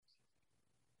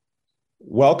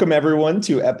Welcome, everyone,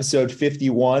 to episode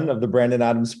 51 of the Brandon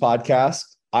Adams podcast.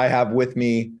 I have with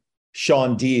me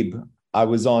Shaun Deeb. I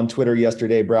was on Twitter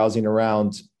yesterday browsing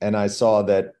around, and I saw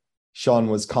that Shaun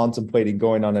was contemplating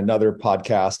going on another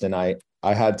podcast, and I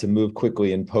had to move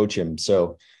quickly and poach him.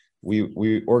 So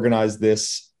we organized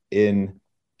this in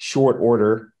short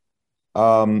order.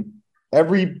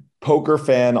 Every poker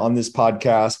fan on this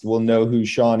podcast will know who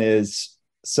Shaun is.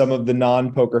 Some of the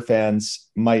non-poker fans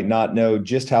might not know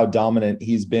just how dominant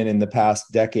he's been in the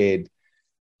past decade.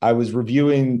 I was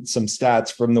reviewing some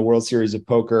stats from the World Series of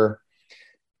Poker.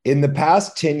 In the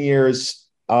past 10 years,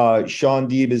 Shaun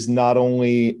Deeb is not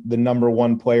only the number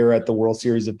one player at the World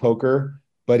Series of Poker,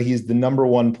 but he's the number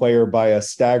one player by a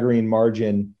staggering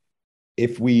margin.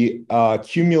 If we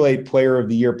accumulate Player of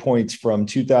the Year points from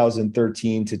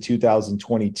 2013 to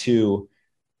 2022,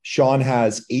 Shaun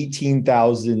has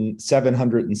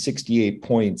 18,768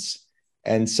 points,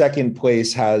 and second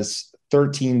place has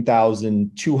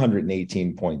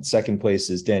 13,218 points. Second place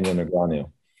is Daniel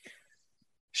Negreanu.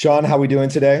 Shaun, how are we doing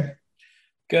today?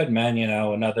 Good, man.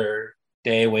 Another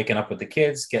day waking up with the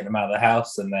kids, getting them out of the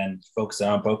house, and then focusing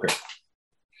on poker.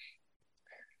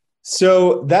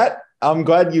 So I'm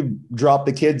glad you dropped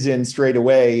the kids in straight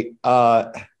away.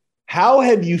 How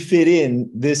have you fit in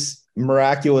this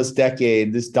miraculous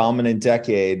decade, this dominant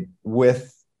decade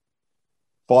with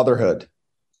fatherhood?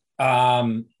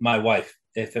 My wife,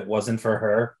 if it wasn't for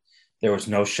her, there was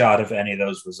no shot of any of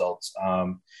those results.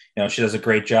 She does a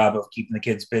great job of keeping the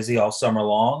kids busy all summer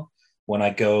long. When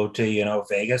I go to,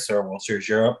 Vegas or World Series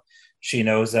Europe, she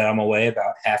knows that I'm away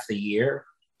about half the year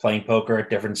playing poker at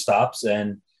different stops,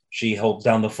 and she holds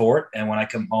down the fort. And when I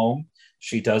come home,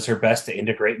 she does her best to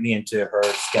integrate me into her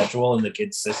schedule and the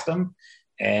kids' system.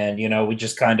 And, we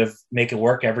just kind of make it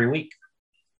work every week.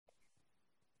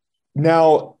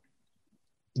 Now,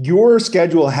 your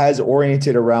schedule has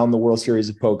oriented around the World Series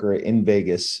of Poker in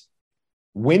Vegas.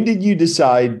 When did you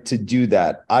decide to do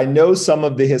that? I know some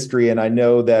of the history, and I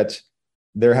know that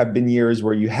there have been years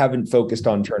where you haven't focused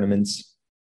on tournaments.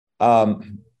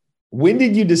 When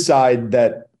did you decide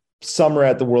that summer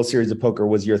at the World Series of Poker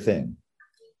was your thing?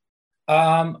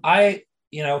 From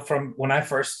when I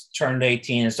first turned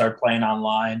 18 and started playing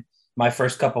online, my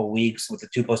first couple of weeks with the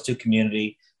 2+2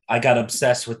 community, I got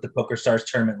obsessed with the Poker Stars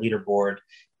tournament leaderboard,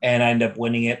 and I ended up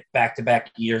winning it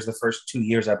back-to-back years. The first 2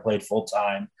 years I played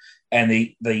full-time, and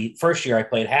the first year I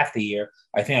played half the year,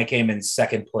 I think I came in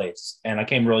second place, and I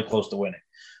came really close to winning.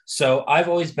 So I've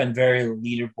always been very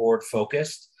leaderboard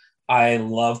focused. I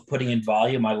love putting in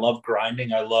volume. I love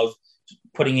grinding. I love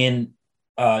putting in,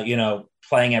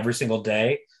 playing every single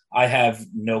day. I have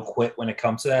no quit when it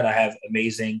comes to that. I have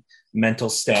amazing mental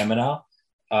stamina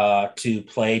to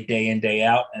play day in, day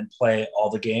out and play all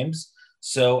the games.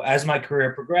 So as my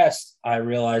career progressed, I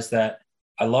realized that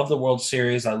I love the World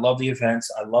Series. I love the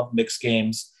events. I love mixed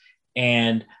games.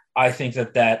 And I think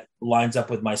that lines up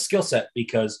with my skill set,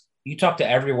 because you talk to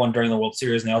everyone during the World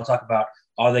Series and they all talk about,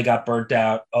 oh, they got burnt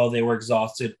out. Oh, they were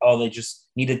exhausted. Oh, they just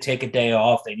need to take a day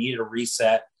off. They needed a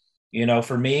reset.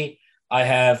 For me, I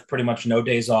have pretty much no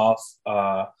days off.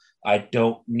 I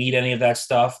don't need any of that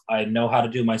stuff. I know how to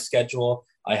do my schedule.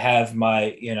 I have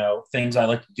my, things I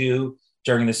like to do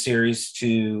during the series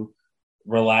to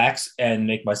relax and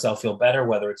make myself feel better,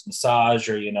 whether it's massage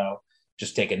or,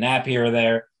 just take a nap here or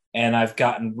there. And I've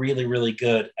gotten really, really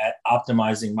good at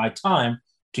optimizing my time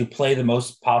to play the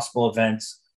most possible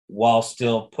events while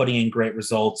still putting in great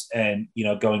results and,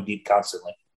 going deep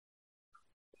constantly.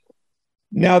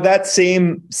 Now, that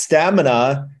same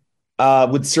stamina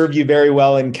would serve you very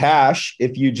well in cash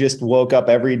if you just woke up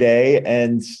every day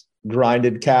and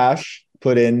grinded cash,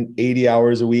 put in 80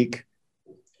 hours a week.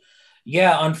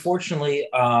 Yeah, unfortunately,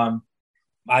 I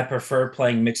prefer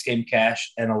playing mixed game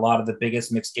cash, and a lot of the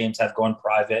biggest mixed games have gone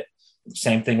private.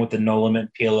 Same thing with the no limit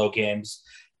PLO games.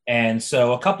 And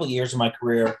so a couple of years of my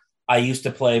career, I used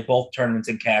to play both tournaments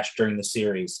in cash during the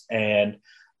series, and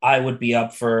I would be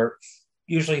up for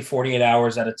usually 48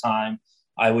 hours at a time.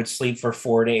 I would sleep for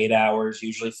 4 to 8 hours,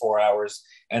 usually 4 hours,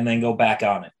 and then go back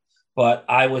on it. But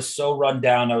I was so run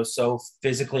down. I was so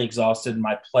physically exhausted.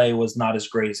 My play was not as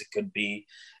great as it could be.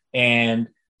 And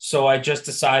so I just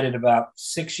decided about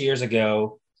 6 years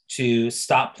ago to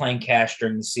stop playing cash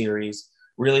during the series,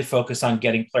 really focus on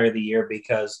getting Player of the Year,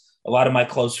 because a lot of my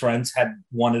close friends had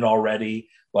won it already,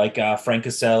 like Frank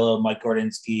Casello, Mike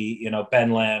Gordinsky,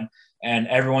 Ben Lamb, and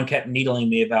everyone kept needling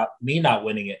me about me not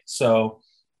winning it.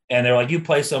 And they're like, you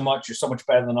play so much, you're so much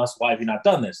better than us. Why have you not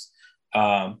done this?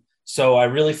 So I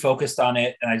really focused on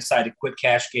it, and I decided to quit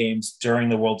cash games during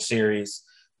the World Series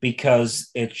because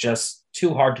it's just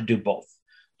too hard to do both.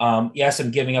 Yes,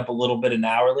 I'm giving up a little bit an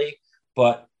hourly,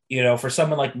 but for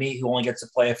someone like me who only gets to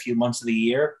play a few months of the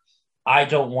year, I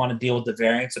don't want to deal with the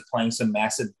variance of playing some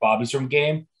massive Bobby's Room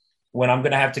game when I'm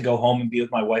going to have to go home and be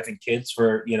with my wife and kids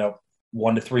for,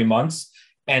 1 to 3 months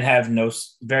and have no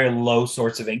very low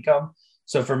sorts of income.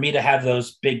 So for me to have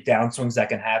those big downswings that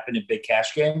can happen in big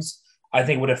cash games, I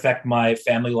think would affect my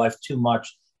family life too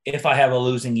much if I have a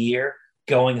losing year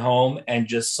going home and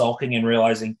just sulking and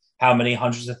realizing how many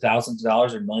hundreds of thousands of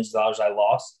dollars or millions of dollars I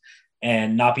lost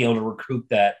and not be able to recoup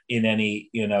that in any,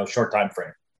 short time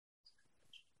frame.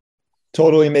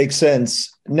 Totally makes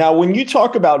sense. Now, when you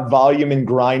talk about volume and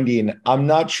grinding, I'm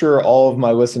not sure all of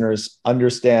my listeners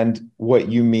understand what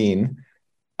you mean.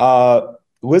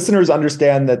 Listeners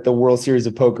understand that the World Series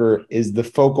of Poker is the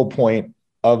focal point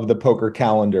of the poker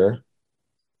calendar,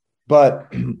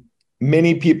 but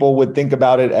many people would think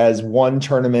about it as one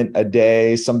tournament a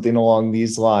day, something along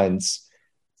these lines.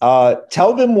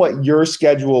 Tell them what your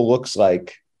schedule looks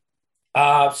like.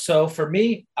 So for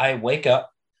me, I wake up,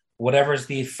 whatever's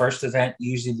the first event,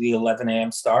 usually the 11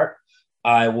 a.m. start,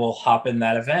 I will hop in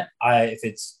that event. If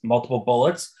it's multiple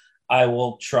bullets, I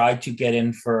will try to get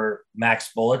in for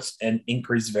max bullets and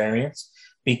increase variance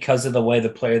because of the way the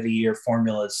Player of the Year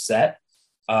formula is set.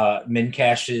 Min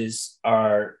caches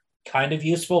are kind of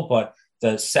useful, but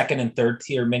the second and third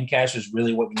tier min cache is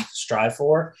really what you need to strive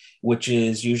for, which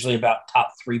is usually about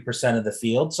top 3% of the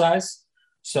field size.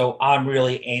 So I'm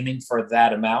really aiming for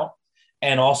that amount.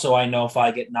 And also I know if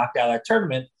I get knocked out of that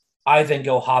tournament, I then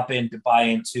go hop in to buy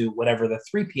into whatever the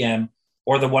 3 p.m.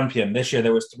 or the 1 p.m. This year,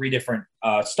 there was 3 different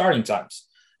starting times.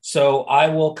 So I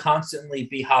will constantly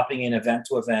be hopping in event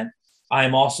to event.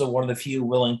 I'm also one of the few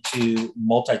willing to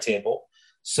multi-table.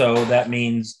 So that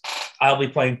means I'll be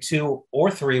playing 2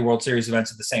 or 3 World Series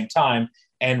events at the same time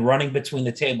and running between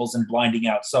the tables and blinding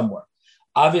out somewhere.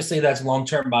 Obviously, that's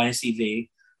long-term minus EV,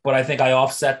 but I think I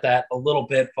offset that a little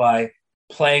bit by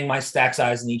playing my stack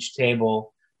size in each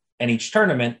table and each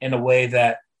tournament in a way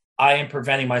that I am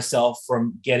preventing myself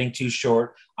from getting too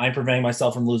short. I'm preventing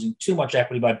myself from losing too much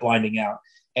equity by blinding out.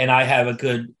 And I have a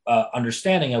good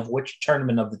understanding of which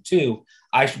tournament of the 2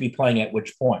 I should be playing at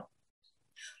which point.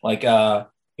 Like,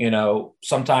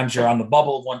 sometimes you're on the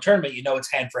bubble of one tournament,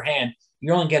 it's hand for hand.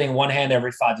 You're only getting one hand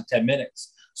every 5 to 10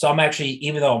 minutes. So I'm actually,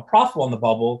 even though I'm profitable on the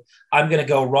bubble, I'm going to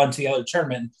go run to the other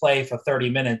tournament and play for 30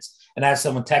 minutes and have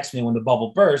someone text me when the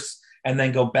bubble bursts and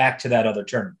then go back to that other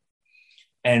tournament.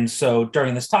 And so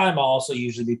during this time, I'll also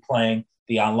usually be playing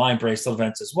the online bracelet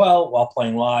events as well while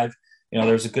playing live.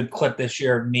 There's a good clip this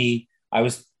year of me. I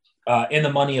was in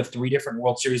the money of 3 different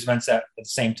World Series events at the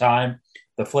same time,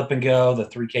 the Flip and Go, the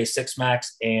 3K 6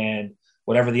 Max, and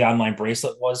whatever the online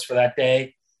bracelet was for that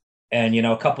day. And,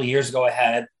 a couple of years ago, I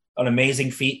had an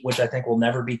amazing feat, which I think will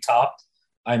never be topped.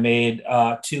 I made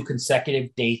 2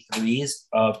 consecutive day 3s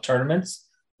of tournaments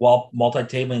while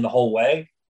multi-tabling the whole way.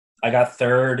 I got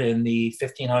 3rd in the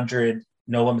 1500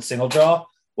 no limit single draw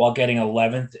while getting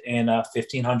 11th in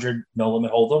 1500 no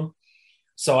limit hold'em.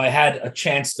 So I had a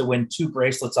chance to win 2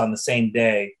 bracelets on the same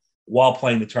day while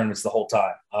playing the tournaments the whole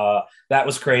time. That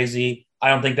was crazy. I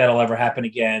don't think that'll ever happen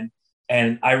again.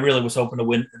 And I really was hoping to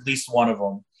win at least one of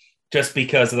them just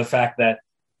because of the fact that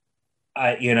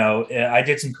I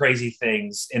did some crazy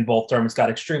things in both tournaments, got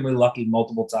extremely lucky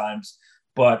multiple times,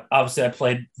 but obviously I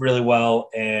played really well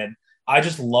and I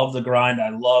just love the grind. I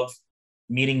love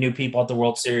meeting new people at the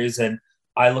World Series, and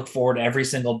I look forward every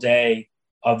single day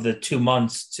of the 2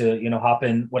 months to, hop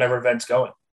in whatever event's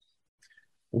going.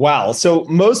 Wow. So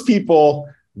most people,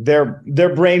 their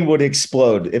brain would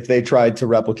explode if they tried to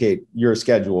replicate your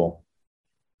schedule.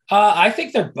 I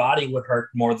think their body would hurt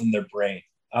more than their brain.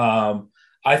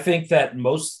 I think that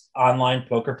most online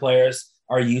poker players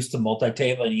are used to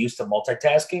multi-tabling, used to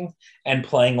multitasking and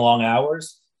playing long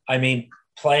hours. I mean,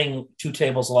 playing 2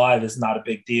 tables live is not a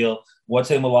big deal. 1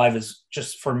 table live is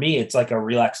just, for me, it's like a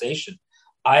relaxation.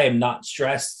 I am not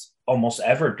stressed almost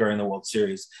ever during the World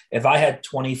Series. If I had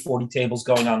 20, 40 tables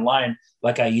going online,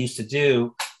 like I used to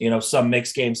do, some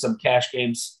mixed games, some cash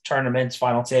games, tournaments,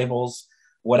 final tables,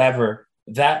 whatever,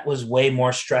 that was way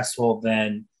more stressful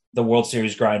than the World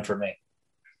Series grind for me.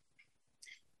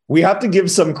 We have to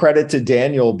give some credit to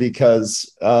Daniel because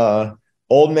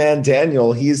old man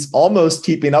Daniel, he's almost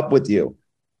keeping up with you.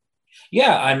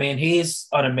 Yeah, I mean, he's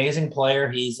an amazing player.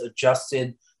 He's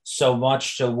adjusted so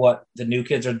much to what the new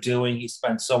kids are doing. He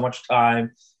spent so much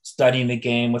time studying the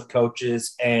game with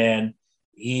coaches, and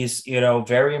he's,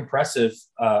 very impressive.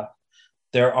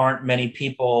 There aren't many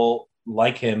people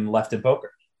like him left in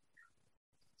poker.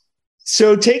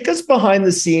 So take us behind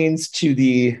the scenes to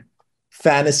the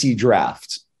fantasy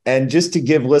draft. And just to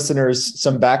give listeners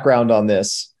some background on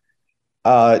this,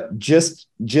 Just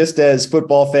as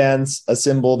football fans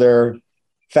assemble their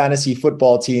fantasy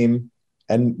football team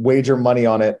and wager money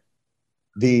on it,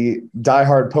 the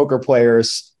diehard poker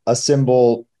players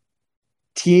assemble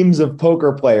teams of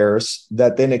poker players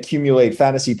that then accumulate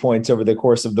fantasy points over the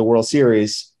course of the World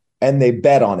Series, and they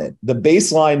bet on it. The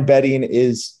baseline betting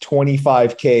is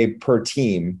 $25K per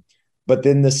team, but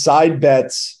then the side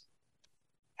bets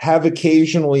have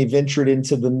occasionally ventured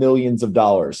into the millions of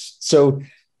dollars. So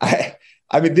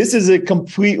I mean, this is a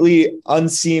completely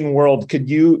unseen world. Could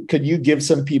you give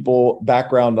some people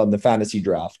background on the fantasy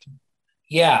draft?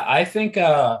 Yeah, I think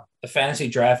the fantasy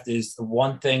draft is the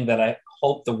one thing that I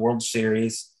hope the World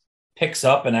Series picks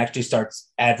up and actually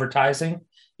starts advertising.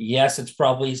 Yes, it's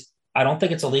probably, I don't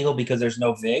think it's illegal because there's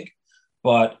no VIG,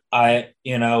 but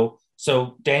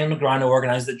so Daniel Negreanu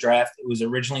organized the draft. It was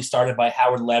originally started by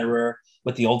Howard Lederer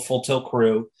with the old Full Tilt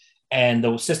crew. And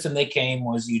the system they came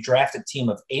was you draft a team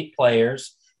of 8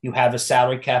 players. You have a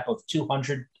salary cap of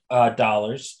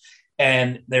 $200,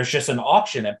 and there's just an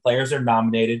auction, and players are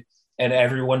nominated, and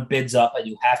everyone bids up, and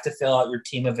you have to fill out your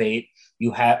team of 8.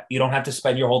 You don't have to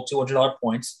spend your whole $200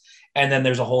 points, and then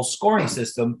there's a whole scoring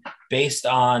system based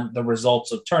on the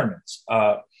results of tournaments.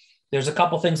 There's a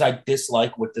couple things I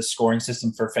dislike with the scoring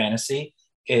system for fantasy.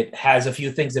 It has a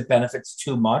few things it benefits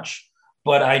too much,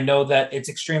 but I know that it's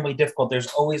extremely difficult. There's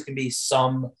always going to be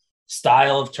some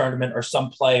style of tournament or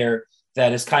some player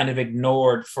that is kind of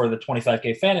ignored for the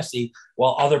 25K fantasy,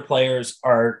 while other players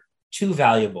are too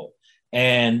valuable.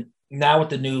 And now with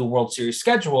the new World Series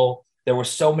schedule, there were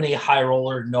so many high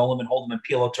roller, no limit, hold'em, and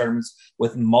PLO tournaments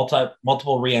with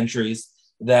multiple reentries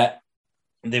that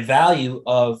the value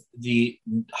of the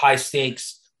high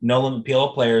stakes, no limit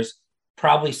PLO players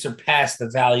probably surpassed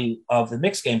the value of the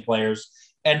mixed game players.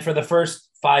 And for the first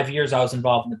 5 years I was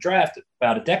involved in the draft,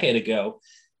 about a decade ago,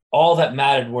 all that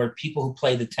mattered were people who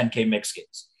played the 10K mixed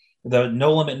games. The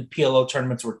no limit and PLO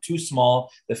tournaments were too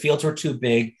small, the fields were too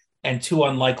big, and too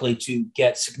unlikely to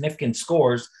get significant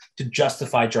scores to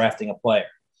justify drafting a player.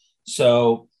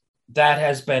 So that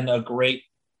has been a great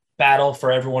battle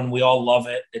for everyone. We all love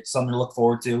it. It's something to look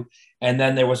forward to. And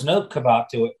then there was no caveat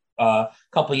to it. A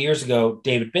couple of years ago,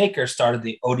 David Baker started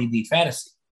the ODB Fantasy.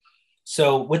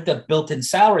 So with the built-in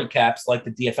salary caps, like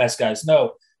the DFS guys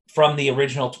know, from the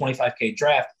original 25K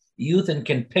draft, you then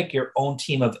can pick your own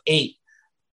team of 8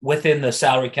 within the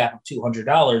salary cap of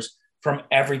 $200 from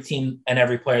every team and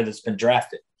every player that's been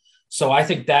drafted. So I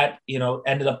think that,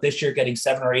 ended up this year getting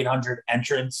 700 or 800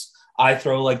 entrants. I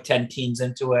throw like 10 teams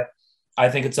into it. I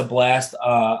think it's a blast.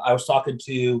 I was talking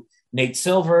to Nate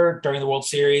Silver during the World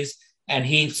Series, and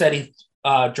he said he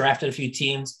drafted a few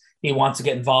teams. He wants to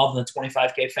get involved in the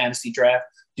 25K fantasy draft,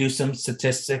 do some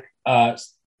statistic, do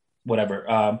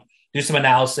some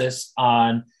analysis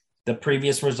on the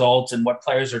previous results and what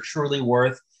players are truly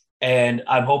worth. And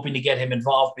I'm hoping to get him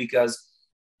involved because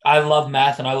I love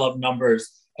math and I love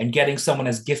numbers, and getting someone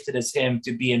as gifted as him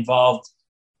to be involved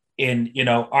in,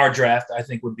 our draft, I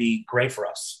think would be great for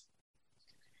us.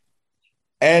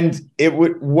 And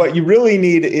what you really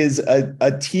need is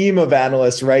a team of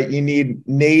analysts, right? You need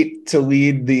Nate to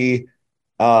lead the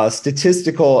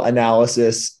statistical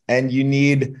analysis, and you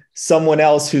need someone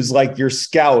else who's like your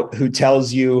scout who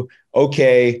tells you,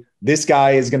 okay, this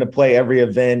guy is going to play every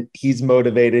event. He's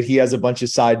motivated. He has a bunch of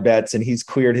side bets and he's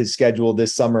cleared his schedule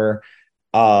this summer.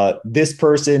 This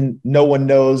person, no one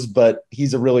knows, but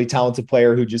he's a really talented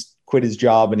player who just quit his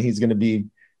job and he's going to be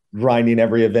grinding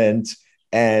every event.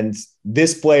 And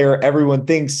this player, everyone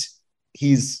thinks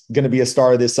he's going to be a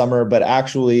star this summer, but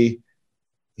actually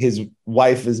his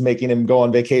wife is making him go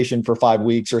on vacation for 5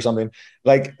 weeks or something.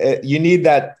 Like you need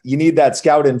that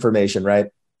scout information,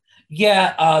 right?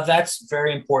 Yeah, that's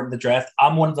very important. The draft.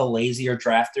 I'm one of the lazier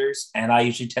drafters, and I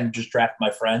usually tend to just draft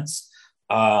my friends.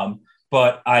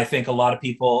 But I think a lot of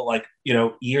people,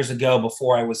 years ago,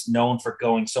 before I was known for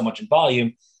going so much in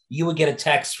volume, you would get a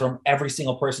text from every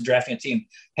single person drafting a team.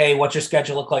 Hey, what's your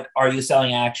schedule look like? Are you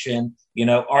selling action?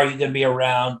 Are you going to be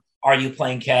around? Are you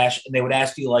playing cash? And they would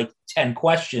ask you like 10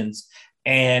 questions,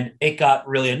 and it got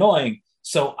really annoying.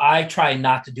 So I try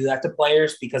not to do that to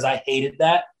players because I hated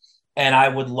that. And I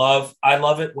love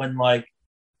it when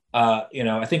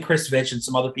I think Chris Vitch and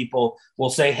some other people will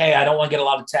say, hey, I don't want to get a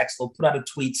lot of text. They'll put out a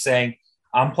tweet saying,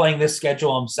 I'm playing this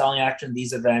schedule. I'm selling action,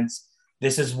 these events.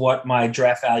 This is what my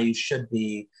draft value should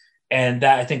be. And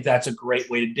I think that's a great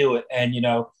way to do it. And,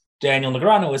 Daniel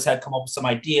Negreanu has had come up with some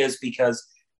ideas because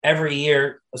every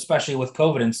year, especially with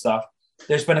COVID and stuff,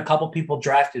 there's been a couple people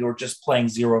drafted who are just playing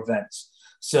 0 events.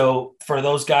 So for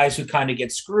those guys who kind of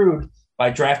get screwed by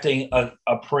drafting a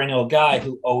perennial guy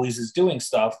who always is doing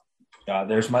stuff,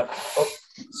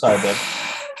 sorry, babe.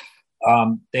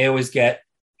 they always get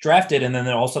drafted, and then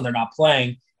all of a sudden they're not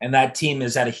playing, and that team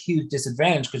is at a huge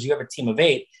disadvantage because you have a team of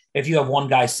 8. If you have one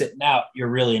guy sitting out, you're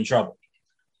really in trouble.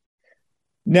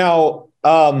 Now,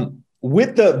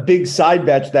 with the big side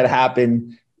bets that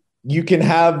happen, you can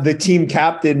have the team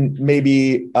captain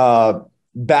maybe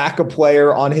back a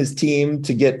player on his team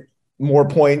to get more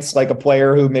points, like a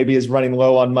player who maybe is running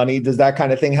low on money. Does that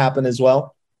kind of thing happen as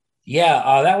well?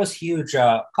 Yeah, that was huge.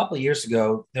 A couple of years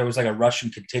ago, there was like a Russian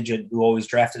contingent who always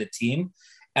drafted a team,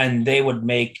 and they would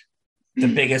make the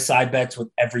biggest side bets with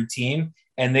every team,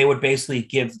 and they would basically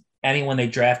give anyone they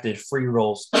drafted free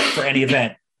rolls for any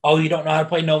event. Oh, you don't know how to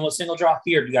play no single draw?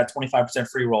 Here, you got 25%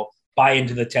 free roll. Buy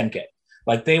into the 10K.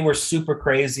 Like, they were super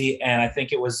crazy, and I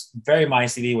think it was very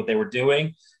MyCV what they were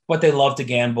doing, but they love to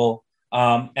gamble.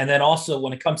 And then also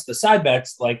when it comes to the side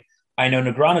bets, like I know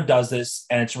Negrano does this,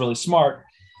 and it's really smart.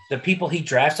 The people he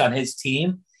drafts on his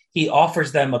team, he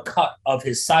offers them a cut of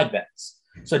his side bets.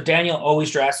 So Daniel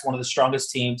always drafts one of the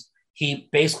strongest teams. He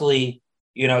basically,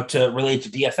 to relate to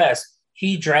DFS,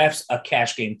 he drafts a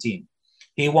cash game team.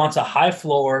 He wants a high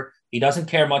floor. He doesn't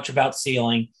care much about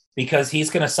ceiling because he's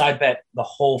going to side bet the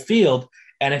whole field.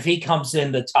 And if he comes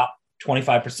in the top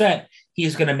 25%,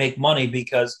 he's going to make money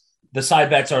because the side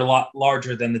bets are a lot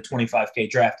larger than the 25K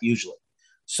draft usually.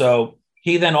 So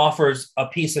he then offers a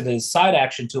piece of his side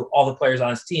action to all the players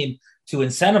on his team to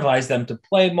incentivize them to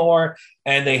play more.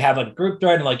 And they have a group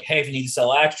thread and like, hey, if you need to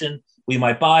sell action, we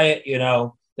might buy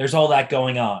it. There's all that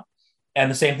going on. And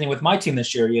the same thing with my team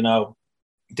this year.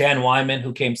 Dan Wyman,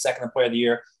 who came second Player of the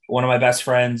Year, one of my best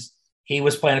friends, he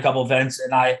was playing a couple events,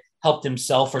 and I helped him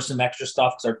sell for some extra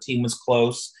stuff because our team was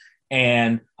close.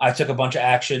 And I took a bunch of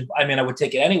action. I mean, I would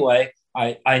take it anyway.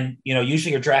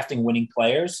 Usually you're drafting winning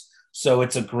players, so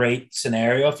it's a great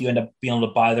scenario if you end up being able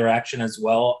to buy their action as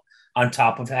well on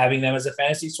top of having them as a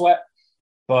fantasy sweat.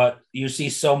 But you see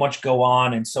so much go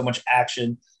on and so much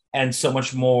action and so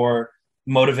much more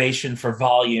motivation for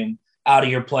volume out of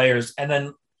your players. And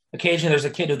then occasionally there's a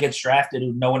kid who gets drafted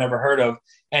who no one ever heard of,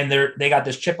 and they got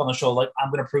this chip on the shoulder, like, I'm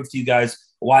going to prove to you guys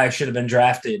why I should have been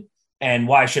drafted and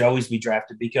why I should always be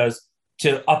drafted. Because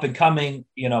to up and coming,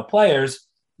 players,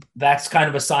 that's kind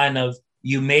of a sign of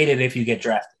you made it if you get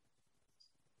drafted.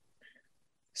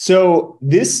 So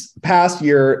this past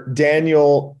year,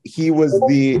 Daniel, he was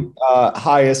the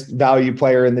highest value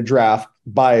player in the draft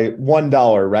by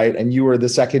 $1, right? And you were the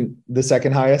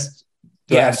second highest.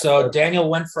 Yeah. So Daniel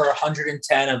went for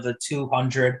 110 of the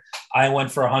 200. I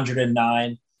went for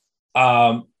 109.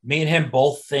 Me and him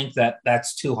both think that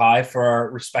that's too high for our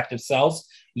respective selves.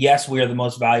 Yes, we are the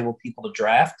most valuable people to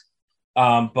draft.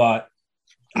 But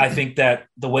I think that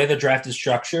the way the draft is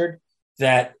structured,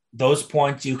 that those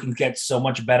points, you can get so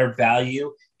much better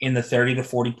value in the 30 to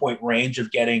 40 point range of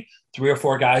getting 3 or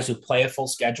 4 guys who play a full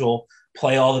schedule,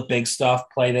 play all the big stuff,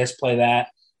 play this, play that,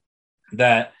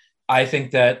 that I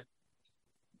think that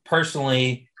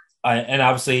personally, and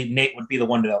obviously Nate would be the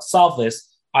one to solve this,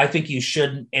 I think you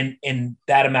shouldn't in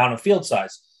that amount of field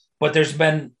size. But there's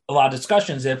been a lot of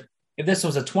discussions if this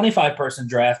was a 25-person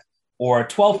draft or a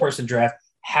 12-person draft,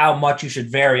 how much you should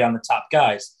vary on the top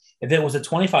guys. If it was a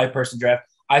 25-person draft,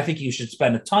 I think you should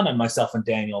spend a ton on myself and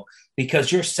Daniel,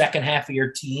 because your second half of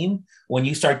your team, when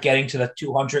you start getting to the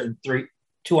 200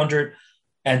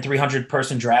 and 300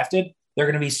 person drafted, they're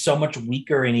going to be so much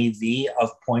weaker in EV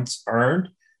of points earned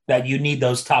that you need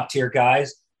those top tier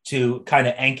guys to kind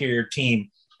of anchor your team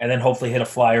and then hopefully hit a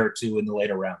flyer or two in the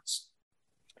later rounds.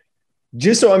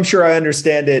 Just so I'm sure I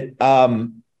understand it,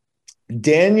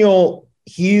 Daniel,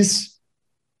 he's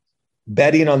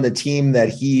betting on the team that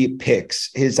he picks,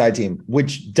 his side team,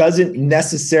 which doesn't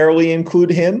necessarily include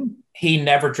him. He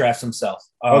never drafts himself.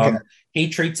 Okay. He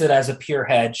treats it as a pure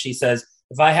hedge. He says,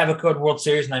 if I have a good World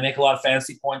Series and I make a lot of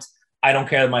fantasy points, I don't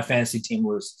care that my fantasy team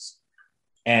loses.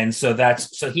 And so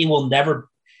he will never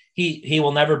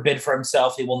bid for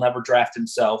himself. He will never draft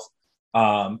himself.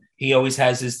 He always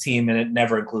has his team and it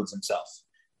never includes himself.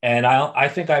 And I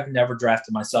think I've never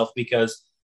drafted myself because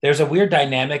there's a weird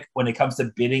dynamic when it comes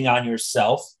to bidding on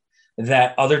yourself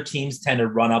that other teams tend to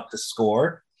run up the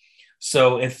score.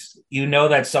 So if you know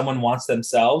that someone wants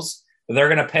themselves, they're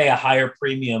going to pay a higher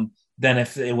premium than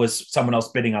if it was someone else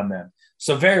bidding on them.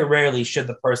 So very rarely should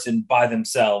the person buy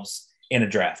themselves in a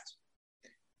draft.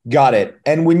 Got it.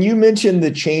 And when you mentioned the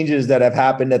changes that have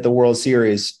happened at the World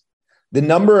Series, the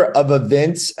number of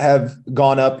events have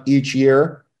gone up each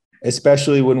year,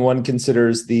 especially when one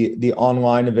considers the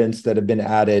online events that have been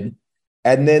added.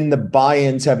 And then the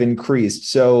buy-ins have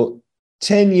increased. So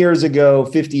 10 years ago,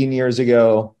 15 years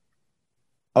ago,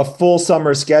 a full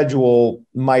summer schedule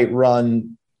might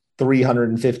run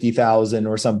 350,000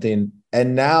 or something.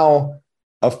 And now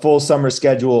a full summer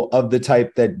schedule of the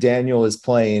type that Daniel is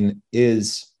playing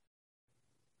is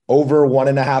over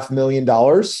 $1.5 million.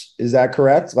 Is that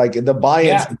correct? Like the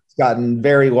buy-ins have gotten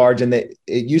very large, and it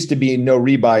used to be no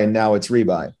rebuy, and now it's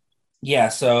rebuy. Yeah.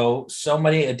 So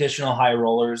many additional high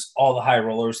rollers. All the high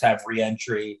rollers have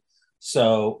re-entry.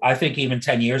 So I think even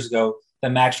 10 years ago, the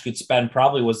max you could spend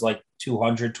probably was like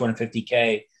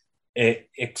 250K,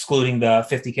 excluding the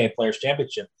 50K Players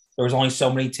Championship. There was only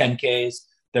so many 10Ks.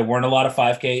 There weren't a lot of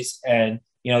 5Ks. And,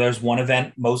 there's one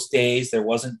event most days. There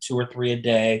wasn't 2 or 3 a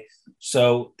day.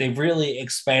 So they've really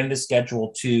expanded the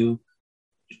schedule to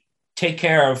take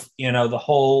care of, the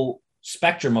whole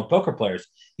spectrum of poker players.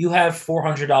 You have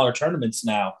 $400 tournaments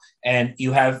now, and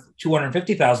you have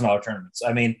 $250,000 tournaments.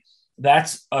 I mean,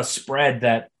 that's a spread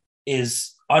that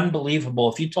is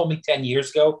unbelievable. If you told me 10 years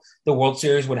ago the World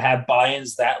Series would have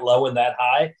buy-ins that low and that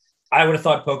high, I would have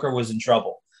thought poker was in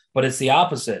trouble. But it's the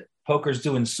opposite. Poker's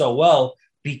doing so well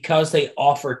because they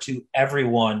offer to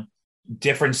everyone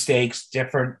different stakes,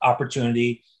 different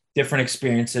opportunity, different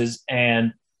experiences.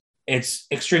 And it's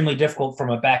extremely difficult from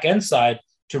a back end side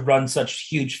to run such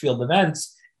huge field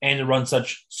events and to run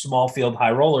such small field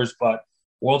high rollers. But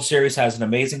World Series has an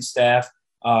amazing staff.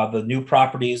 The new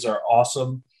properties are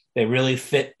awesome. They really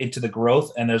fit into the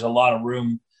growth, and there's a lot of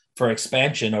room for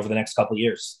expansion over the next couple of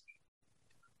years.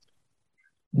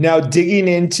 Now, digging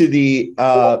into the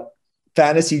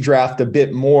fantasy draft a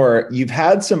bit more, you've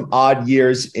had some odd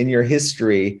years in your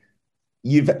history.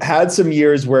 You've had some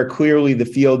years where clearly the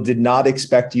field did not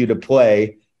expect you to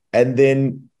play, and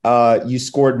then you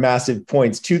scored massive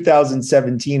points.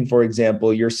 2017, for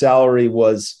example, your salary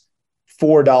was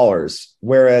 $4,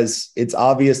 whereas it's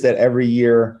obvious that every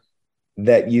year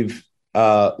that you've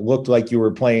looked like you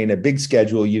were playing a big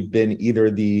schedule, you've been either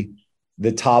the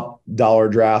top dollar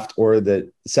draft or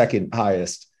the second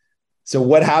highest. So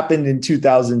what happened in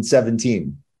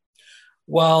 2017?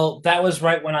 Well, that was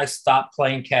right when I stopped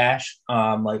playing cash.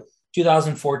 Like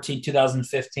 2014,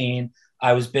 2015,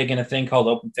 I was big in a thing called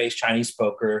open face Chinese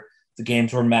poker. The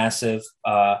games were massive.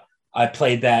 I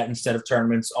played that instead of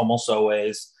tournaments almost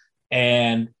always.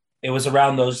 And it was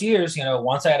around those years,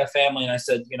 once I had a family and I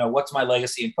said, what's my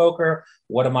legacy in poker?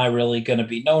 What am I really going to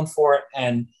be known for?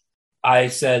 And I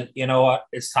said, you know what?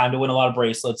 It's time to win a lot of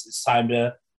bracelets. It's time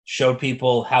to show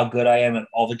people how good I am at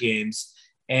all the games.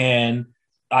 And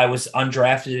I was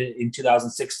undrafted in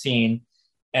 2016,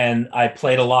 and I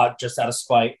played a lot just out of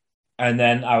spite. And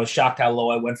then I was shocked how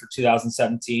low I went for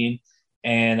 2017.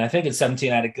 And I think in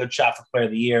 17, I had a good shot for Player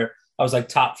of the Year. I was like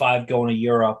top 5 going to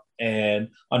Europe, and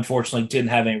unfortunately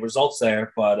didn't have any results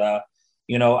there. But,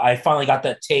 I finally got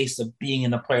that taste of being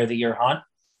in the Player of the Year hunt.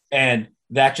 And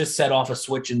that just set off a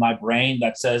switch in my brain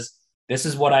that says, this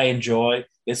is what I enjoy.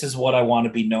 This is what I want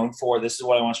to be known for. This is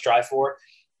what I want to strive for.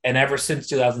 And ever since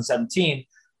 2017,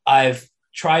 I've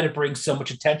tried to bring so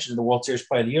much attention to the World Series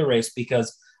Player of the Year race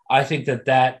because I think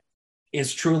that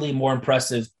is truly more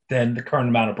impressive than the current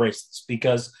amount of bracelets.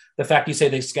 Because the fact you say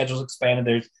the schedule's expanded,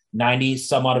 there's 90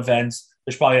 some odd events.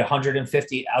 There's probably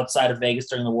 150 outside of Vegas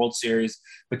during the World Series,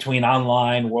 between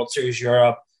online, World Series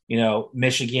Europe,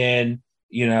 Michigan,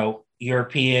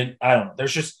 European. I don't know.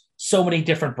 There's just so many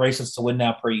different bracelets to win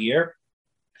now per year.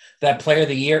 That Player of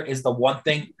the Year is the one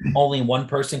thing only one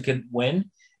person can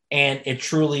win. And it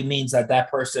truly means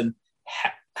that person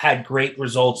had great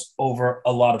results over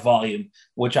a lot of volume,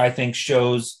 which I think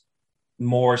shows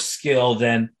more skill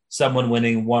than someone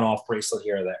winning one-off bracelet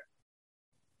here or there.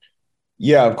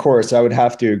 Yeah, of course. I would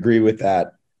have to agree with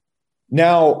that.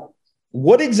 Now,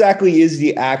 what exactly is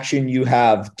the action you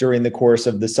have during the course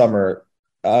of the summer?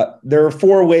 There are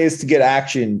 4 ways to get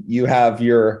action. You have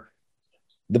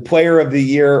the Player of the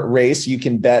Year race. You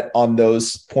can bet on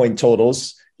those point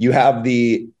totals. You have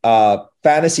the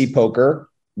fantasy poker,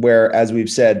 where, as we've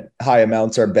said, high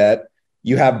amounts are bet.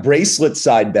 You have bracelet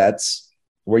side bets,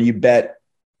 where you bet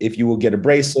if you will get a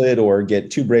bracelet or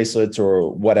get 2 bracelets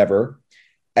or whatever.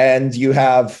 And you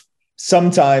have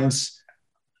sometimes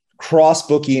cross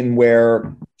booking,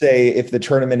 where, say, if the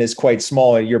tournament is quite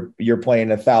small and you're playing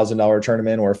 $1,000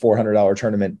 tournament or a $400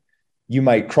 tournament, you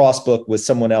might cross book with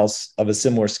someone else of a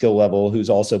similar skill level who's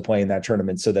also playing that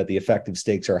tournament, so that the effective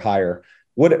stakes are higher.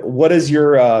 What does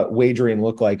your wagering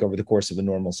look like over the course of a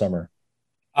normal summer?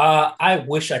 I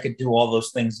wish I could do all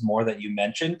those things more that you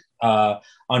mentioned.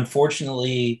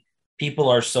 Unfortunately, people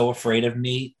are so afraid of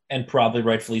me, and probably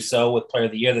rightfully so, with Player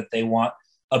of the Year, that they want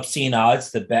obscene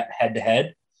odds to bet head to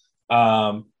head.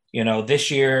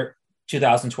 This year,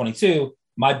 2022,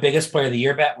 my biggest Player of the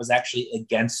Year bet was actually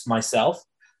against myself.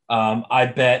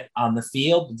 I bet on the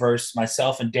field versus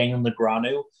myself and Daniel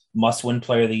Negreanu, must win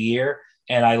Player of the Year,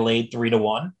 and I laid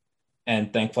 3-1.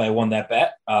 and thankfully I won that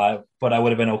bet. But I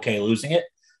would have been okay losing it.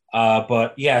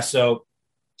 But yeah, so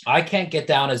I can't get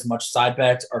down as much side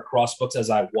bets or cross books as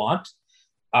I want.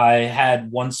 I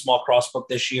had one small cross book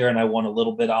this year and I won a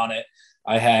little bit on it.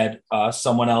 I had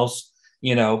someone else,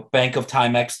 Bank of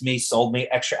Timex me, sold me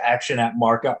extra action at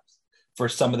markup for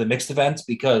some of the mixed events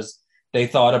because they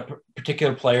thought a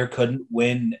particular player couldn't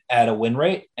win at a win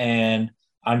rate. And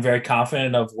I'm very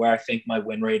confident of where I think my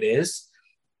win rate is.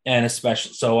 And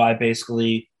especially, so I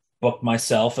basically booked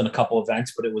myself in a couple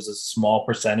events, but it was a small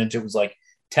percentage. It was like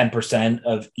 10%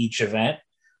 of each event.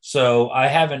 So I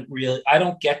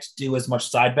don't get to do as much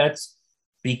side bets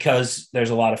because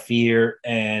there's a lot of fear.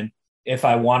 And if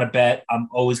I want to bet, I'm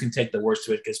always going to take the worst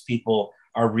of it because people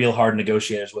are real hard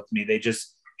negotiators with me. They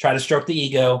just try to stroke the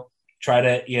ego, try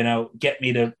to, get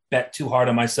me to bet too hard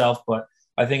on myself. But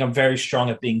I think I'm very strong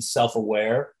at being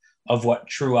self-aware of what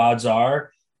true odds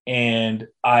are. And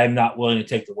I'm not willing to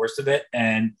take the worst of it.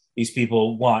 And these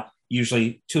people want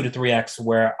usually 2 to 3x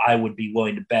where I would be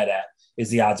willing to bet at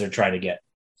is the odds they're trying to get.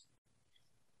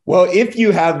 Well, if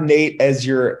you have Nate as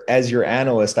your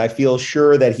analyst, I feel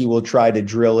sure that he will try to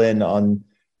drill in on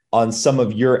some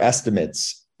of your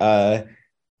estimates,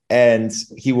 and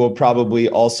he will probably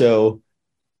also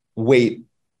weight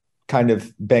kind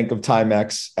of Bank of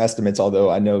Timex estimates. Although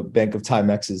I know Bank of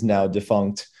Timex is now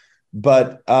defunct,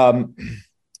 but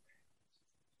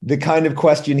the kind of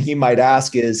question he might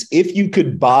ask is if you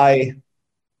could buy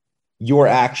your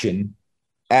action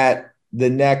for the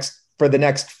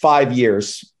next 5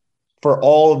 years for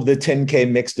all of the 10K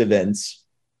mixed events.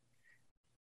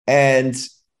 And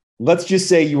let's just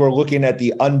say you were looking at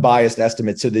the unbiased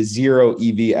estimate, so the zero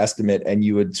EV estimate, and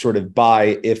you would sort of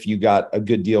buy if you got a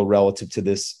good deal relative to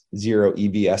this zero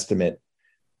EV estimate.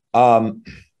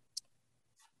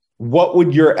 What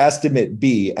would your estimate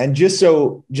be? And just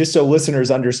so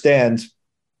listeners understand,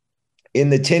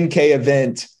 in the 10K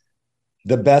event,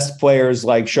 the best players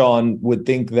like Shaun would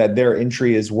think that their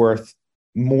entry is worth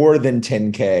more than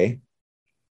 10K.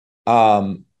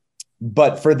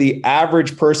 But for the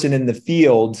average person in the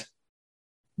field,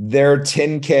 their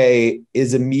 10K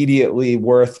is immediately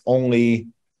worth only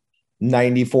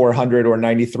 9,400 or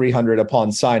 9,300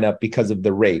 upon sign up because of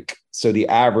the rake. So the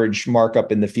average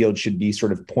markup in the field should be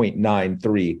sort of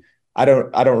 0.93. I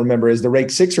don't remember. Is the rake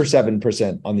 6 or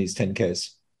 7% on these 10Ks?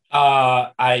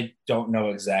 I don't know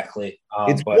exactly.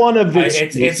 It's one of the.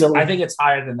 I think it's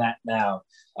higher than that now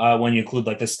when you include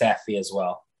like the staff fee as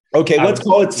well. Okay, let's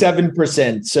call it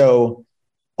 7%. So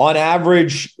on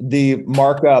average, the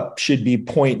markup should be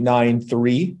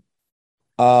 0.93.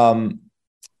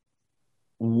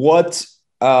 What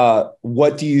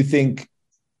do you think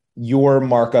your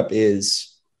markup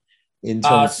is in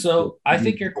terms so I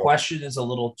think your question is a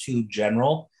little too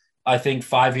general. I think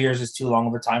 5 years is too long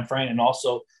of a time frame. And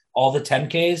also all the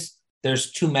 10Ks,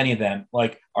 there's too many of them.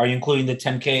 Like, are you including the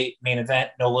 10K main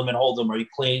event, no limit hold'em? Are you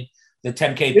including the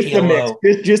 10K just PLO?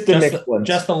 Just the mixed ones.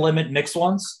 Just the limit mixed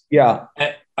ones? Yeah.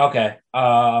 Okay.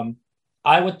 I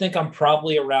would think I'm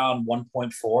probably around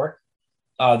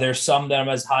 1.4. There's some that I'm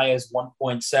as high as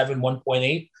 1.7,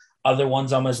 1.8. Other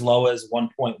ones I'm as low as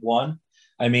 1.1.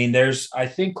 I mean, there's, I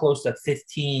think, close to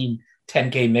 15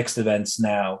 10K mixed events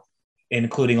now,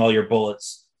 including all your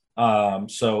bullets.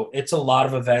 So it's a lot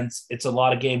of events. It's a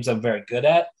lot of games I'm very good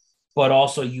at, but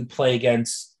also you play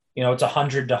against, it's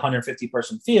 100 to 150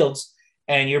 person fields,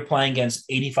 and you're playing against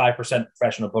 85%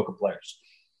 professional poker players.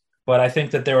 But I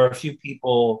think that there are a few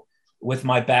people with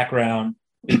my background,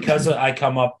 because I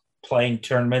come up playing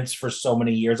tournaments for so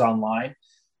many years online,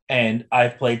 and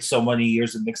I've played so many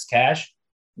years in mixed cash.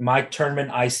 My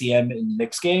tournament ICM in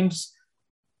mixed games,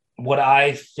 what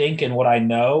I think and what I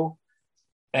know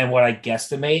and what I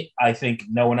guesstimate, I think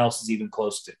no one else is even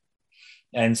close to.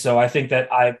 And so I think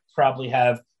that I probably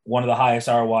have one of the highest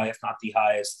ROI, if not the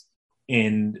highest,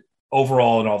 in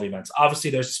overall in all the events.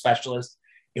 Obviously, there's specialists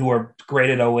who are great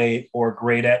at 08 or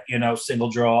great at, single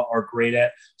draw or great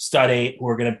at stud 8 who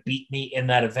are going to beat me in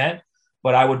that event.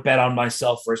 But I would bet on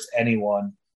myself versus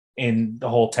anyone in the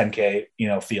whole 10K,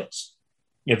 fields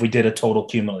if we did a total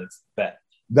cumulative bet.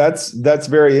 That's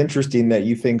very interesting that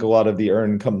you think a lot of the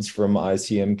earn comes from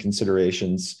ICM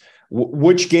considerations.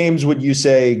 Which games would you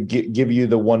say give you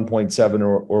the 1.7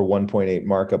 or 1.8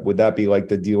 markup? Would that be like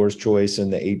the dealer's choice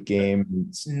and the 8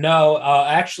 games? No,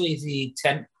 actually the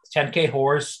 10K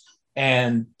horse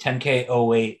and 10K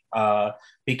 08,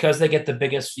 because they get the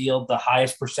biggest field, the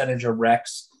highest percentage of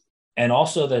wrecks, and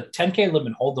also the 10K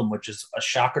limit hold'em, which is a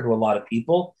shocker to a lot of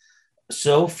people.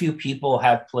 So few people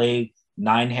have played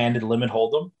 9-handed limit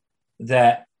hold'em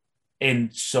that in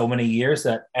so many years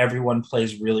that everyone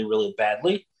plays really, really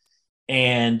badly.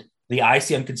 And the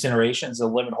ICM considerations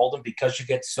of limit hold'em, because you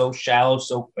get so shallow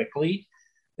so quickly,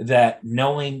 that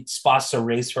knowing spots to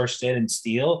raise first in and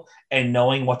steal and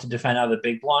knowing what to defend out of the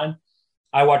big blind.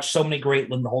 I watch so many great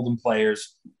limit hold'em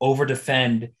players over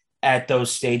defend at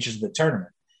those stages of the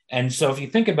tournament. And so if you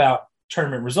think about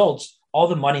tournament results, all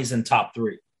the money's in top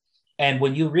three. And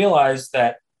when you realize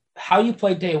that how you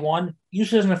play day one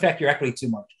usually doesn't affect your equity too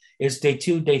much. It's day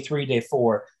two, day three, day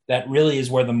four that really is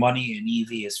where the money in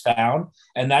EV is found.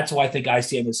 And that's why I think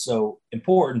ICM is so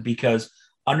important, because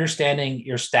understanding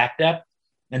your stack depth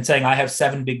and saying, I have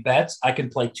 7 big bets, I can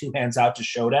play 2 hands out to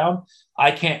showdown.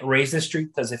 I can't raise this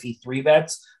streak because if he 3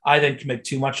 bets, I then commit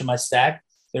too much of my stack.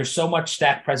 There's so much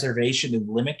stack preservation in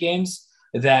limit games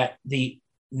that the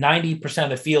 90% of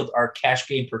the field are cash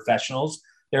game professionals.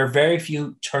 There are very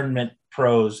few tournament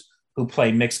pros who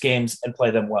play mixed games and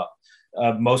play them well.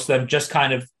 Most of them just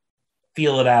kind of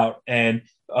feel it out. And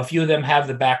a few of them have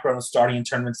the background of starting in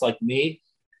tournaments like me,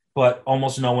 but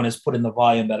almost no one has put in the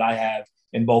volume that I have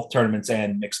in both tournaments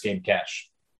and mixed game cash.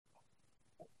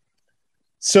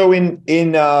 So in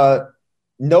No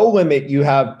Limit, you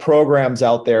have programs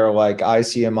out there like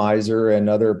ICMizer and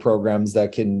other programs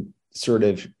that can sort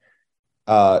of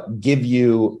give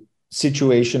you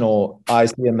situational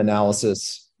ICM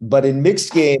analysis. But in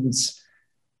mixed games,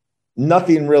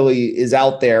 nothing really is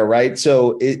out there, right?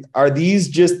 So are these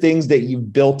just things that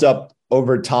you've built up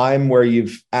over time where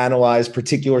you've analyzed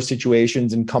particular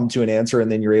situations and come to an answer,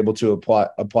 and then you're able to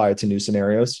apply it to new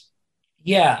scenarios?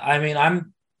 Yeah, I mean,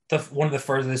 I'm one of the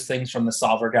furthest things from the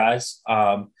solver guys.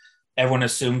 Everyone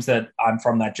assumes that I'm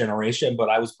from that generation, but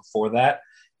I was before that.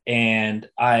 And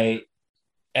I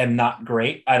am not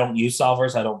great. I don't use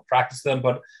solvers. I don't practice them,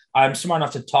 but I'm smart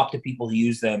enough to talk to people who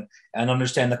use them and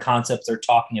understand the concepts they're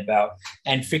talking about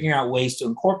and figuring out ways to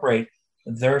incorporate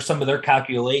some of their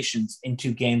calculations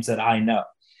into games that I know.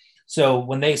 So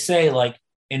when they say, like,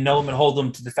 in No Limit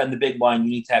Hold'em, to defend the big blind,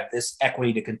 you need to have this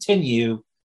equity to continue,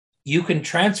 you can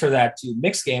transfer that to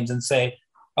mixed games and say,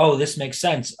 oh, this makes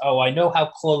sense. Oh, I know how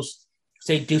close,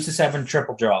 say, deuce to 7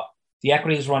 triple draw. The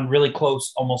equities run really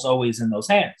close almost always in those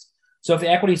hands. So if the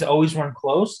equities always run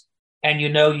close and you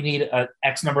know you need an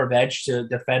X number of edge to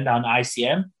defend on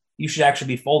ICM, you should actually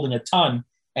be folding a ton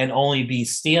and only be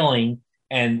stealing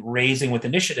and raising with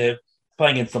initiative,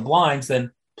 playing against the blinds, than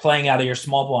playing out of your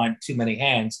small blind too many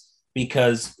hands,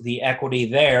 because the equity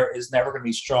there is never going to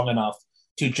be strong enough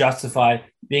to justify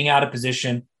being out of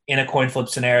position in a coin flip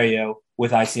scenario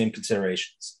with ICM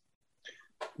considerations.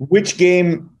 Which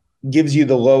game gives you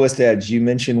the lowest edge? You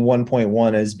mentioned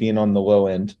 1.1 as being on the low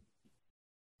end.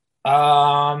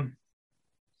 Probably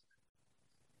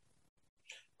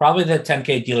the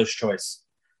 10K dealer's choice.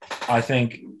 I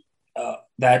think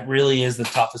that really is the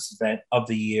toughest event of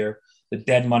the year. The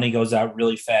dead money goes out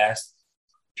really fast.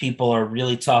 People are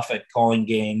really tough at calling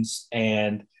games,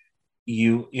 and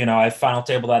you know, I final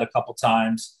tabled that a couple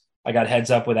times. I got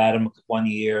heads up with Adam one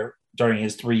year during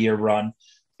his 3-year run,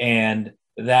 and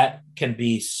that can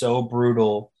be so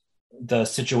brutal, the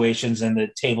situations and the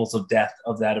tables of death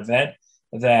of that event,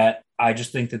 that I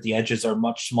just think that the edges are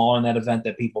much smaller in that event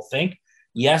than people think.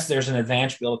 Yes, there's an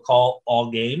advantage to be able to call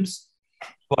all games,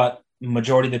 but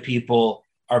majority of the people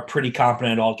are pretty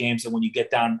confident at all games. And when you get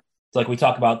down, like we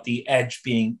talk about the edge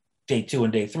being day 2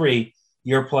 and day 3,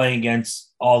 you're playing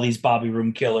against all these Bobby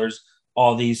Room killers,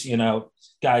 all these, you know,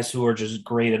 guys who are just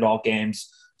great at all games.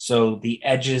 So the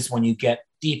edges, when you get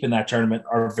deep in that tournament,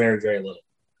 are very, very little.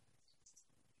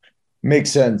 Makes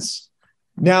sense.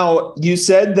 Now, you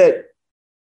said that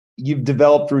you've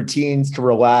developed routines to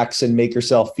relax and make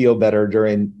yourself feel better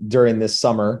during this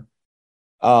summer.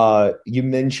 You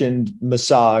mentioned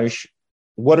massage.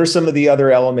 What are some of the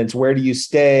other elements? Where do you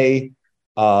stay?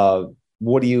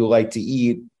 What do you like to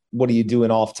eat? What do you do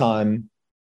in off time?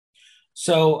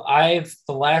 So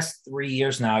the last 3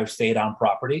 years now, I've stayed on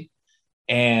property.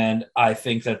 And I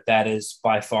think that that is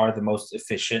by far the most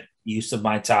efficient use of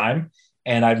my time.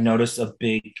 And I've noticed a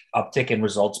big uptick in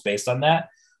results based on that.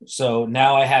 So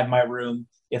now I have my room.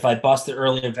 If I bust the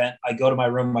early event, I go to my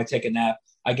room, I take a nap,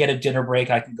 I get a dinner break,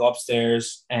 I can go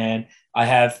upstairs, and I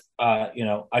have,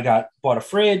 bought a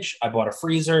fridge, I bought a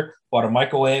freezer, bought a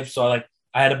microwave. So I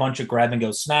had a bunch of grab and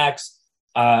go snacks.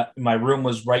 My room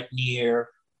was right near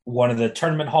one of the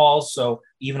tournament halls. So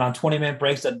even on 20-minute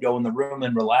breaks, I'd go in the room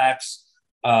and relax.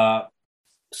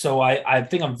 So I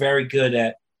think I'm very good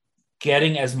at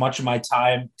getting as much of my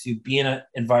time to be in an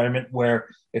environment where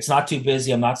it's not too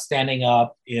busy. I'm not standing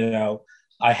up. You know,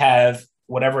 I have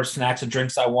whatever snacks and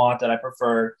drinks I want that I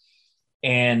prefer,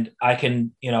 and I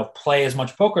can, you know, play as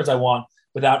much poker as I want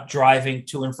without driving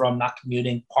to and from, not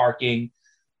commuting, parking.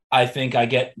 I think I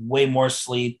get way more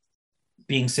sleep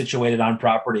being situated on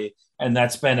property. And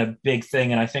that's been a big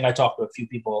thing. And I think I talked to a few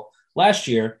people last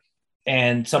year,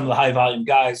 and some of the high volume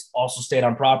guys also stayed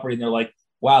on property. And they're like,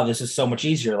 wow, this is so much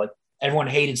easier. Like, everyone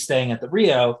hated staying at the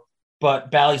Rio, but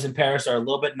Bally's in Paris are a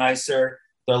little bit nicer.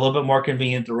 They're a little bit more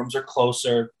convenient. The rooms are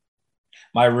closer.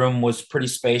 My room was pretty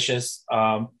spacious,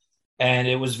 and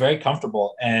it was very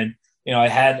comfortable. And, I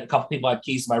had a couple people had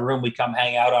keys to my room. We come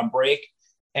hang out on break,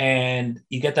 and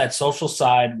you get that social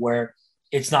side where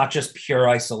it's not just pure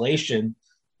isolation,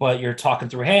 but you're talking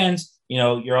through hands.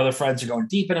 Your other friends are going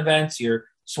deep in events. You're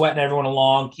sweating everyone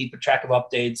along, keeping track of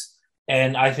updates.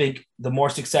 And I think the more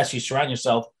success you surround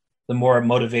yourself, the more it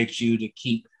motivates you to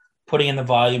keep putting in the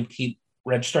volume, keep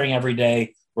registering every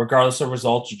day, regardless of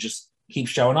results. You just keep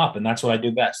showing up, and that's what I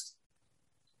do best.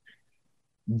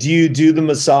 Do you do the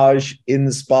massage in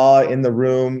the spa, in the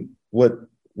room?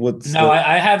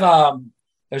 I have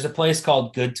there's a place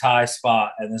called Good Thai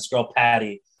Spa, and this girl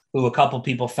Patty, who a couple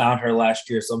people found her last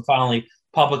year. So I'm finally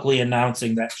publicly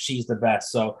announcing that she's the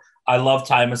best. So I love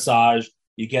Thai massage.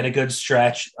 You get a good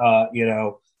stretch. I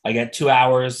get 2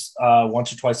 hours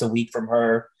once or twice a week from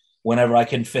her whenever I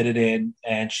can fit it in.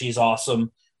 And she's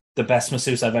awesome. The best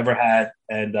masseuse I've ever had.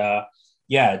 And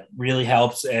it really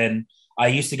helps. And I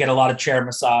used to get a lot of chair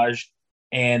massage,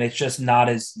 and it's just not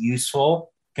as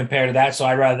useful compared to that. So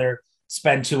I'd rather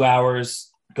spend 2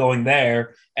 hours going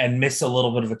there and miss a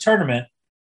little bit of a tournament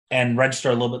and register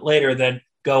a little bit later than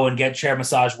go and get chair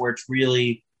massage where it's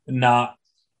really not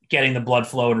getting the blood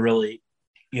flow and really,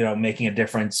 making a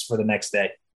difference for the next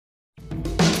day.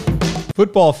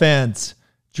 Football fans,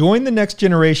 join the next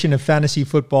generation of fantasy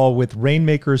football with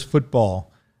Rainmakers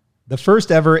Football, the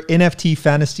first ever NFT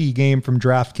fantasy game from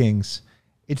DraftKings.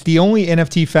 It's the only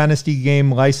NFT fantasy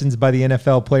game licensed by the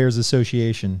NFL Players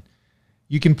Association.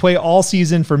 You can play all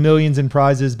season for millions in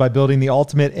prizes by building the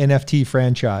ultimate NFT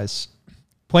franchise.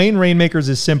 Playing Rainmakers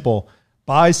is simple.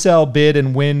 Buy, sell, bid,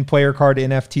 and win player card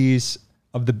NFTs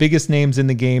of the biggest names in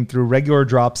the game through regular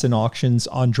drops and auctions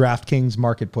on DraftKings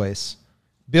Marketplace.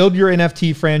 Build your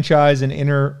NFT franchise and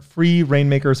enter free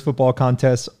Rainmakers football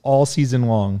contests all season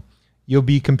long. You'll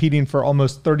be competing for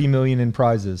almost $30 million in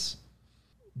prizes.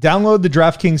 Download the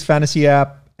DraftKings Fantasy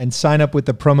app and sign up with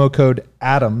the promo code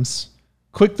ADAMS.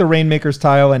 Click the Rainmakers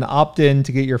tile and opt in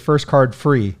to get your first card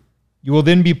free. You will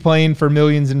then be playing for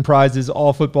millions in prizes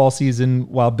all football season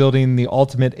while building the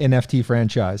ultimate NFT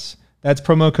franchise. That's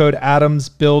promo code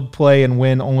ADAMS. Build, play, and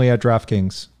win only at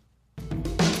DraftKings.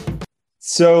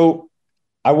 So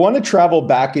I want to travel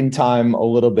back in time a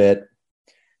little bit.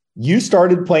 You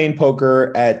started playing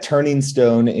poker at Turning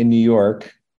Stone in New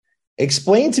York.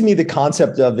 Explain to me the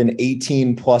concept of an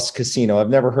 18-plus casino. I've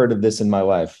never heard of this in my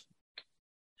life.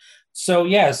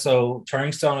 So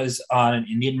Turning Stone is on an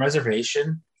Indian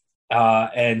reservation,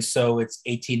 and so it's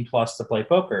 18-plus to play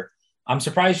poker. I'm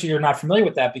surprised you're not familiar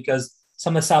with that because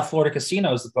some of the South Florida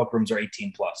casinos, the poker rooms are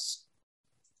 18-plus.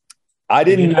 I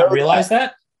didn't realize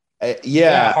that.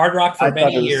 Yeah. Hard Rock for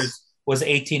many years was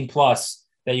 18-plus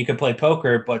that you could play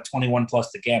poker, but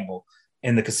 21-plus to gamble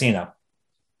in the casino.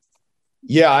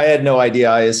 Yeah, I had no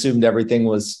idea. I assumed everything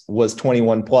was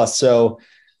 21 plus. So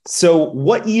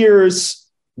what years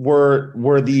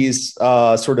were these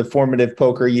sort of formative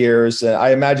poker years?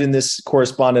 I imagine this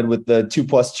corresponded with the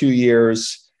 2+2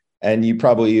 years, and you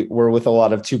probably were with a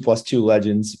lot of 2+2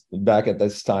 legends back at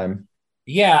this time.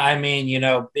 Yeah, I mean,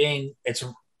 it's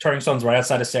Turning Stone's right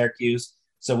outside of Syracuse.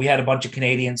 So we had a bunch of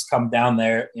Canadians come down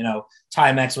there.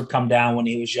 Timex would come down when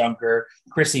he was younger.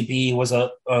 Chrissy B was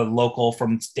a local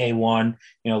from day one.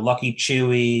 Lucky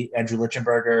Chewy, Andrew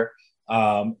Lichenberger.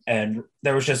 And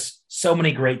there was just so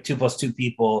many great 2+2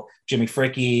 people. Jimmy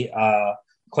Fricke,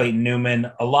 Clayton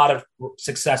Newman, a lot of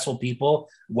successful people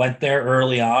went there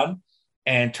early on.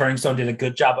 And Turning Stone did a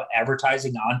good job of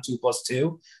advertising on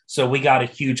 2+2. So we got a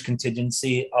huge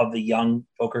contingency of the young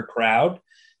poker crowd.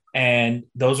 And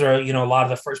those are, a lot of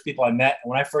the first people I met.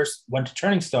 When I first went to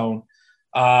Turning Stone,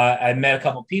 I met a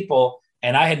couple people,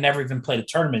 and I had never even played a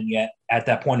tournament yet at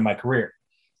that point in my career.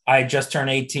 I had just turned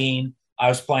 18. I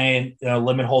was playing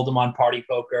limit hold'em on party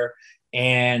poker,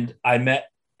 and I met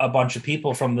a bunch of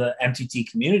people from the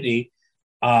MTT community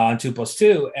on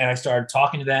 2+2, and I started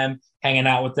talking to them, hanging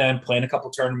out with them, playing a couple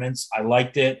tournaments. I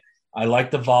liked it. I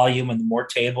liked the volume and the more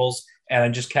tables, and I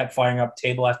just kept firing up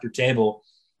table after table.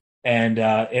 And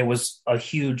it was a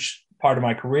huge part of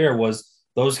my career was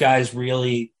those guys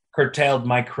really curtailed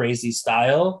my crazy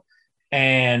style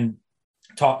and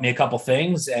taught me a couple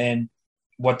things. And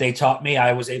what they taught me,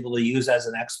 I was able to use as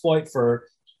an exploit for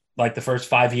like the first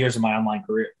 5 years of my online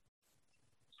career.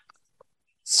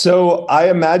 So I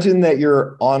imagine that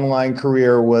your online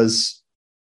career was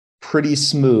pretty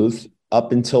smooth.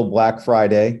 up until Black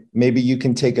Friday. Maybe you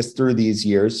can take us through these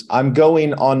years. I'm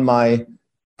going on my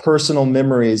personal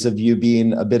memories of you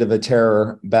being a bit of a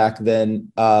terror back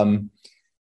then.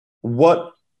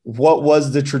 What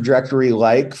was the trajectory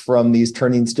like from these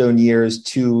turning stone years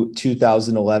to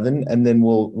 2011? And then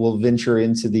we'll venture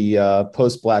into the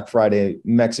post Black Friday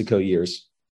Mexico years.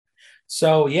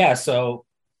 So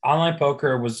online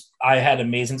poker I had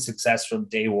amazing success from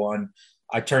day one.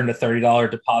 I turned a $30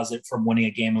 deposit from winning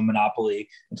a game of Monopoly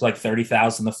into like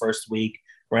 30,000 the first week,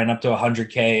 ran up to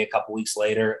 100K a couple weeks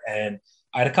later. And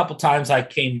I had a couple times I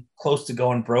came close to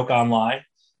going broke online,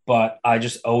 but I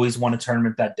just always won a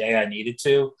tournament that day I needed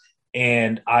to.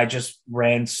 And I just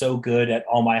ran so good at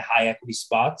all my high equity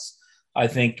spots. I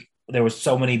think there was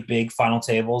so many big final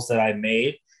tables that I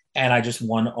made, and I just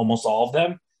won almost all of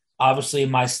them. Obviously,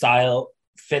 my style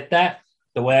fit that.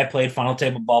 The way I played final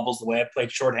table bubbles, the way I played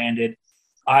shorthanded,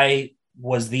 I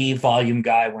was the volume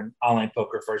guy when online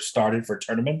poker first started for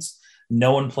tournaments.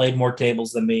 No one played more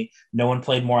tables than me. No one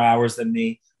played more hours than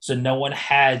me. So no one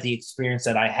had the experience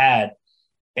that I had.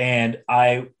 And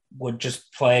I would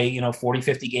just play, 40,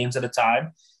 50 games at a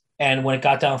time. And when it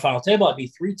got down to final table, I'd be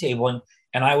three tabling.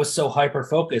 And I was so hyper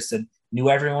focused and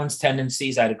knew everyone's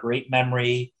tendencies. I had a great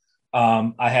memory.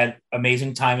 I had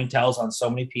amazing timing tells on so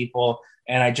many people.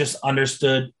 And I just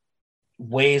understood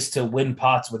ways to win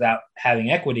pots without having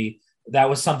equity. That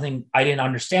was something I didn't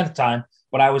understand at the time,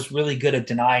 but I was really good at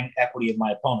denying equity of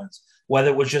my opponents, whether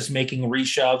it was just making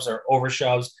reshoves or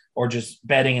overshoves or just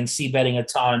betting and c-betting a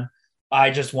ton.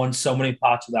 I just won so many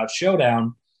pots without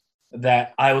showdown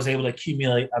that I was able to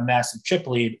accumulate a massive chip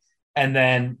lead. And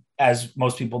then, as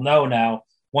most people know now,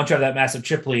 once you have that massive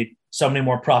chip lead, so many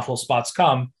more profitable spots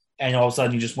come, and all of a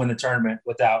sudden you just win the tournament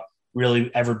without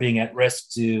really ever being at risk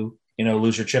to,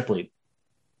 lose your chip lead.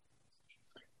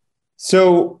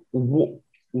 So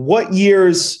what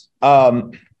years,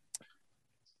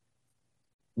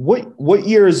 what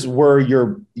years were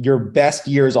your best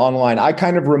years online? I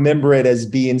kind of remember it as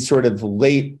being sort of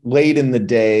late in the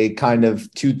day, kind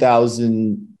of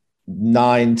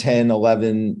 2009, 10,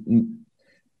 11,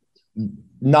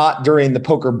 not during the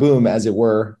poker boom, as it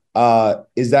were.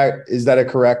 Is that a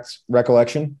correct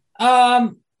recollection?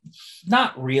 Not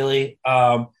really.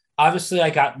 Obviously I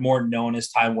got more known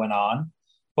as time went on,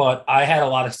 but I had a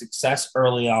lot of success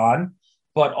early on,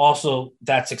 but also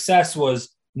that success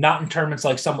was not in tournaments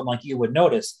like someone like you would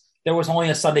notice. There was only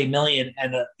a Sunday Million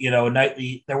and a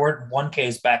nightly. There weren't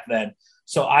 1Ks back then.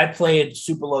 So I played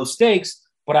super low stakes,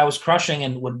 but I was crushing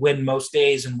and would win most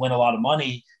days and win a lot of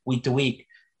money week to week.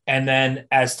 And then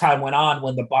as time went on,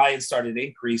 when the buy-in started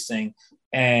increasing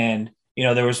and,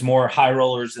 there was more high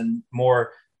rollers and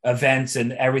more events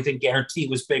and everything guaranteed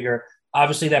was bigger,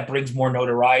 obviously that brings more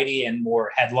notoriety and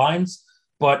more headlines,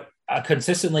 but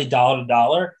consistently dollar to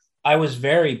dollar, I was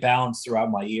very balanced throughout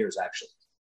my years, actually.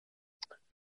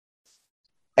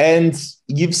 And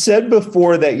you've said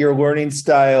before that your learning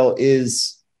style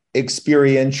is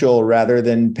experiential rather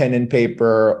than pen and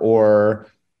paper or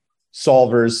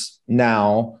solvers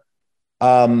now.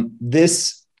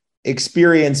 This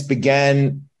experience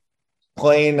began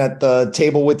playing at the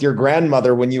table with your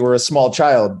grandmother when you were a small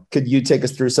child. Could you take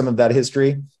us through some of that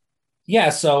history? Yeah.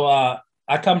 So I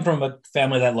come from a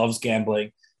family that loves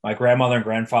gambling. My grandmother and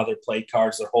grandfather played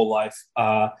cards their whole life.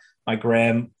 My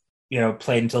gram,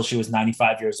 played until she was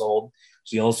 95 years old.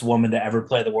 She's the oldest woman to ever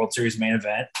play the World Series main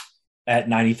event at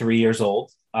 93 years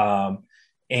old.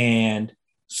 And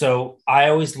so I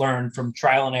always learned from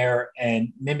trial and error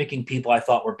and mimicking people I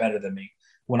thought were better than me.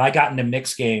 When I got into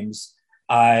mixed games,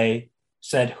 I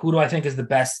said, who do I think is the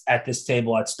best at this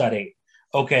table at stud 8?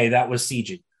 Okay, that was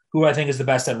CG. Who do I think is the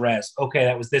best at res? Okay,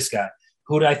 that was this guy.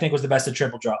 Who do I think was the best at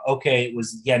triple draw? Okay, it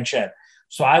was Yen Chen.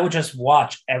 So I would just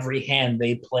watch every hand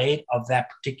they played of that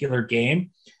particular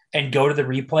game and go to the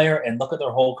replayer and look at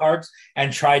their hole cards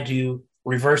and try to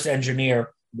reverse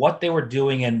engineer what they were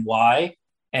doing and why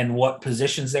and what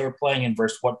positions they were playing in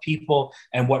versus what people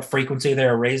and what frequency they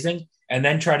were raising, and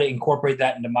then try to incorporate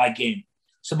that into my game.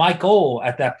 So my goal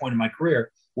at that point in my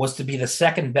career was to be the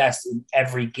second best in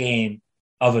every game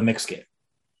of a mixed game.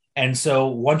 And so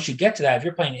once you get to that, if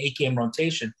you're playing an 8-game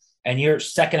rotation and you're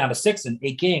second out of 6 in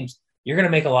 8 games, you're going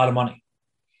to make a lot of money.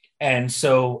 And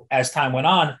so as time went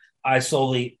on, I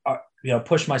slowly,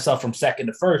 pushed myself from second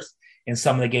to first in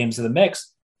some of the games of the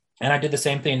mix. And I did the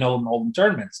same thing in Oldham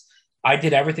tournaments. I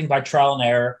did everything by trial and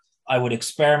error. I would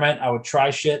experiment. I would try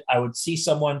shit. I would see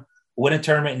someone win a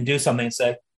tournament and do something and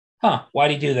say,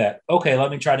 why'd he do that? Okay,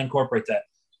 let me try to incorporate that.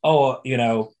 Oh,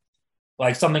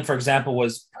 like something, for example,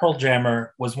 was Pearl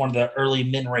Jammer was one of the early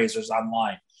min raisers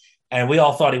online. And we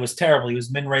all thought he was terrible. He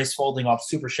was min raised folding off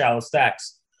super shallow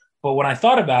stacks. But when I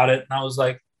thought about it, and I was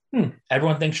like,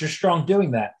 everyone thinks you're strong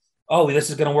doing that. Oh, this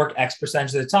is going to work X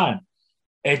percentage of the time.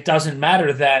 It doesn't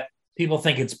matter that people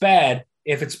think it's bad.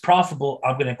 If it's profitable,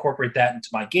 I'm going to incorporate that into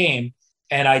my game.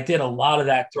 And I did a lot of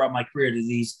that throughout my career, to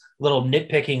these little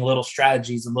nitpicking, little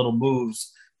strategies and little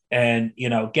moves, and,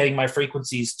 getting my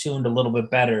frequencies tuned a little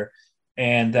bit better.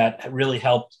 And that really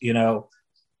helped,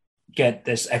 get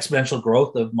this exponential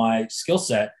growth of my skill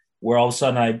set, where all of a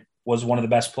sudden I was one of the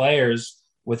best players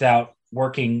without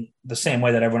working the same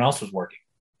way that everyone else was working.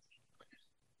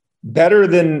 Better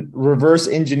than reverse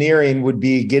engineering would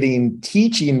be getting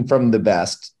teaching from the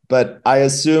best, but I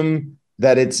assume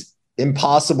that it's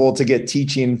impossible to get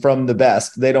teaching from the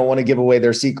best. They don't want to give away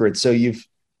their secrets. So you've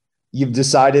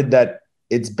decided that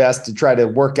it's best to try to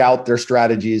work out their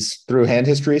strategies through hand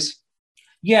histories.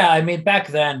 Yeah, I mean, back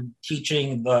then,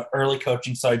 teaching the early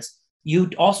coaching sites,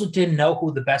 you also didn't know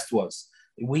who the best was.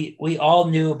 We all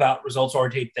knew about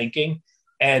results-oriented thinking,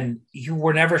 and you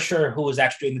were never sure who was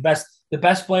actually doing the best. The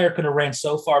best player could have ran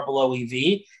so far below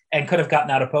EV and could have gotten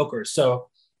out of poker. So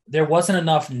there wasn't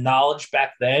enough knowledge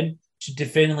back then to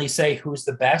definitively say who's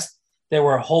the best. There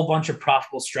were a whole bunch of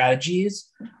profitable strategies,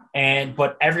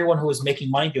 but everyone who was making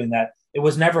money doing that, it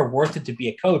was never worth it to be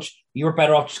a coach. You were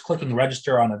better off just clicking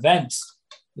register on events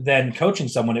than coaching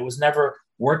someone. It was never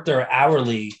worth their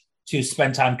hourly to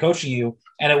spend time coaching you,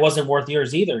 and it wasn't worth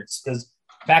yours either. It's because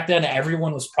back then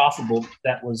everyone was profitable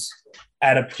that was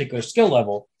at a particular skill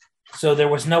level. So there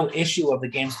was no issue of the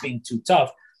games being too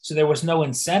tough. So there was no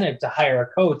incentive to hire a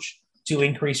coach to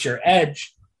increase your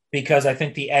edge, because I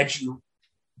think the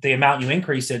amount you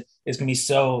increase it is going to be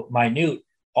so minute.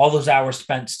 All those hours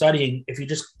spent studying, if you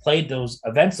just played those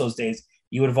events those days,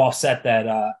 you would have offset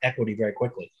that equity very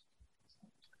quickly.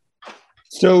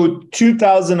 So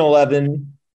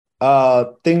 2011,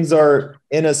 things are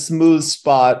in a smooth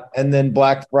spot, and then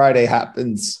Black Friday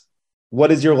happens.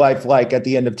 What is your life like at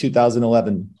the end of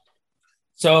 2011?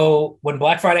 So when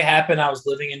Black Friday happened, I was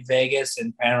living in Vegas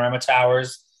in Panorama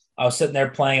Towers. I was sitting there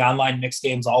playing online mixed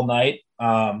games all night.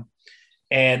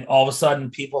 And all of a sudden,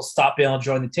 people stopped being able to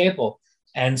join the table.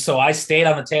 And so I stayed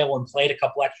on the table and played a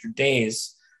couple extra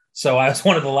days. So I was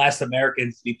one of the last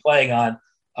Americans to be playing on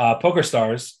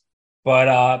PokerStars.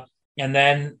 But and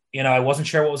then, I wasn't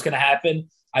sure what was going to happen.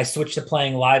 I switched to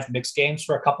playing live mixed games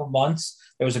for a couple months.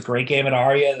 There was a great game at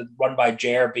Aria run by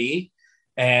JRB,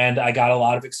 and I got a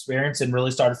lot of experience and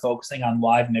really started focusing on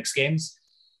live mixed games.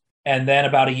 And then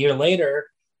about a year later,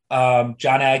 John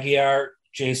Aguiar,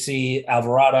 JC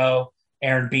Alvarado,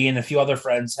 Aaron B, and a few other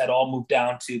friends had all moved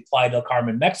down to Playa del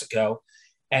Carmen, Mexico.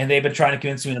 And they've been trying to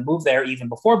convince me to move there even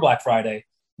before Black Friday,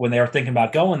 when they were thinking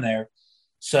about going there.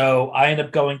 So I ended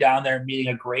up going down there and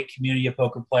meeting a great community of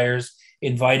poker players,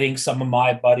 inviting some of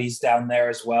my buddies down there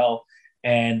as well.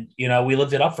 And, we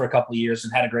lived it up for a couple of years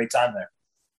and had a great time there.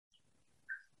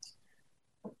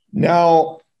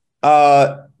 Now,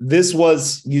 this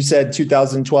was, you said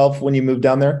 2012 when you moved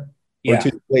down there? Yeah.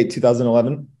 Or late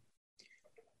 2011?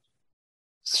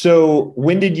 So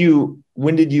when did you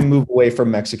move away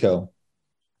from Mexico?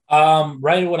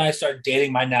 Right when I started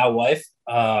dating my now wife,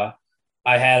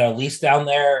 I had a lease down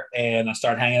there and I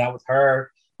started hanging out with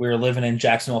her. We were living in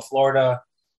Jacksonville, Florida.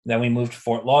 Then we moved to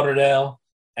Fort Lauderdale,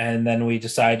 and then we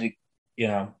decided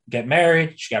to, get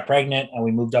married. She got pregnant and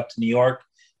we moved up to New York.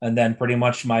 And then pretty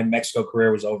much my Mexico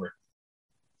career was over.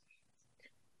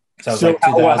 So it was like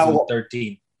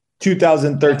 2013.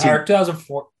 2013. Or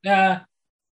 2004.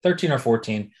 13 or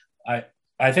 14.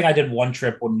 I think I did one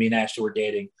trip when me and Ashley were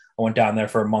dating. I went down there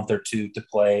for a month or two to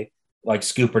play like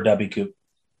Scoop or W Coop.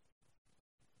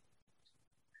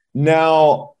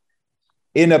 Now,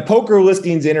 in a Poker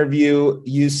Listings interview,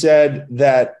 you said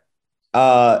that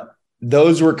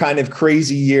those were kind of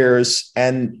crazy years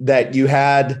and that you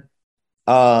had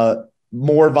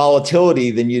more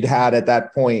volatility than you'd had at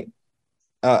that point,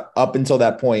 up until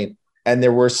that point. And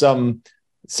there were some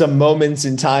moments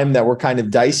in time that were kind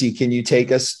of dicey. Can you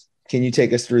take us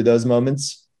through those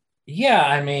moments? Yeah,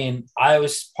 I mean, I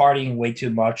was partying way too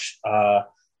much.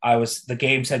 The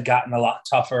games had gotten a lot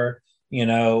tougher.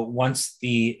 Once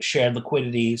the shared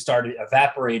liquidity started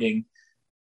evaporating,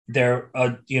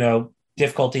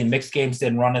 difficulty in mixed games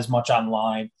didn't run as much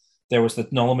online. There was the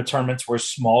no limit tournaments were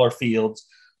smaller fields,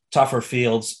 tougher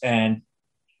fields. And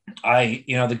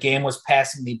the game was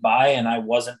passing me by and I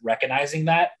wasn't recognizing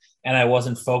that. And I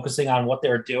wasn't focusing on what they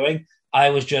were doing. I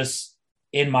was just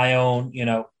in my own,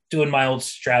 doing my old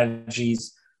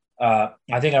strategies.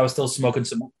 I think I was still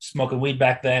smoking weed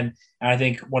back then. And I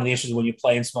think one of the issues when you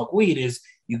play and smoke weed is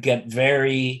you get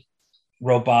very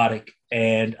robotic.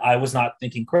 And I was not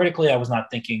thinking critically. I was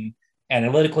not thinking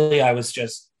analytically. I was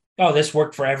just oh, this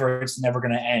worked forever. It's never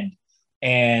going to end.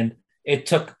 And it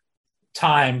took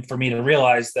time for me to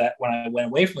realize that when I went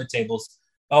away from the tables,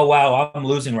 oh, wow, I'm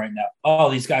losing right now.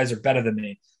 Oh, these guys are better than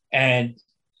me. And,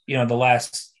 the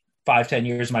last 5-10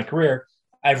 years of my career,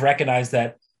 I've recognized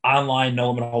that online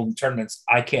no limit hold'em tournaments,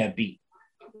 I can't beat.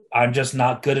 I'm just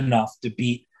not good enough to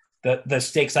beat the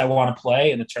stakes I want to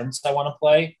play and the tournaments I want to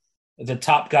play. The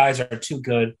top guys are too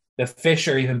good. The fish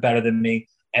are even better than me.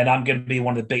 And I'm going to be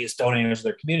one of the biggest donors of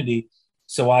their community.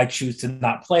 So I choose to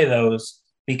not play those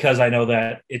because I know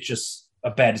that it's just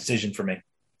a bad decision for me.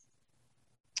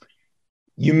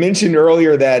 You mentioned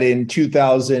earlier that in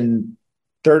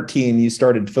 2013, you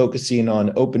started focusing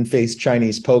on open-faced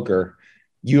Chinese poker.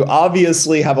 You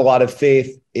obviously have a lot of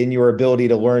faith in your ability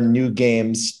to learn new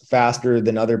games faster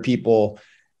than other people.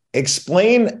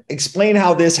 Explain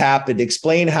how this happened.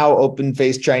 Explain how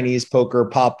open-faced Chinese poker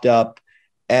popped up,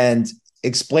 and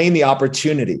explain the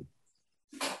opportunity.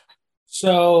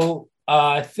 So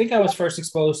I think I was first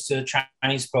exposed to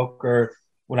Chinese poker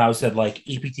when I was at like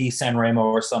EPT San Remo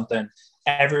or something.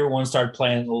 Everyone started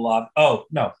playing a lot. Oh,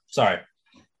 no, sorry.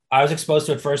 I was exposed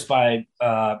to it first by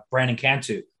Brandon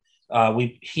Cantu.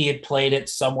 He had played it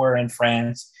somewhere in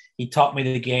France. He taught me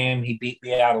the game. He beat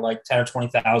me out of like 10 or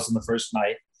 20,000 the first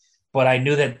night. But I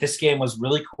knew that this game was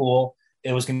really cool.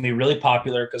 It was going to be really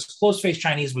popular because close-face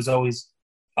Chinese was always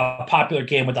a popular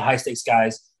game with the high-stakes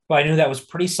guys. But I knew that was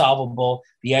pretty solvable.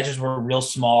 The edges were real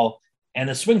small, and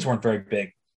the swings weren't very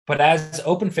big. But as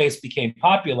open-face became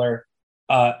popular,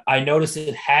 I noticed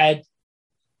it had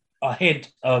a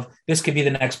hint of this could be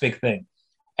the next big thing.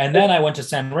 And then I went to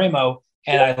San Remo,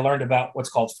 and I learned about what's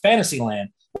called Fantasyland,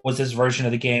 was this version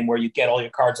of the game where you get all your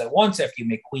cards at once after you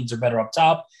make queens or better up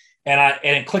top. And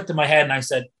it clicked in my head, and I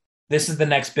said, this is the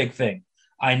next big thing.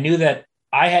 I knew that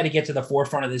I had to get to the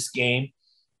forefront of this game.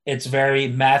 It's very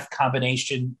math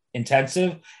combination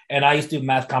intensive. And I used to do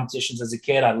math competitions as a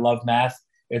kid. I love math.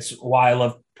 It's why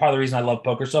part of the reason I love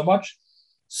poker so much.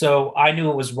 So I knew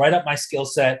it was right up my skill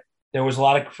set. There was a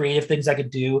lot of creative things I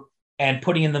could do. And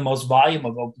putting in the most volume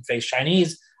of open-faced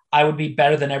Chinese, I would be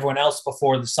better than everyone else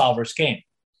before the solvers came.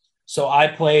 So I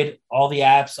played all the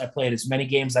apps. I played as many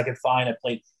games I could find. I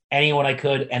played anyone I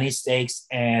could, any stakes,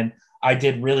 and I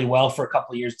did really well for a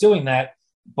couple of years doing that.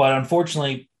 But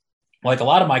unfortunately, like a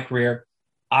lot of my career,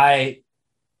 my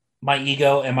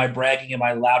ego and my bragging and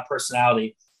my loud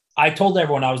personality, I told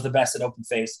everyone I was the best at open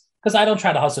face because I don't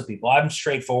try to hustle people. I'm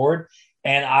straightforward,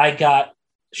 and I got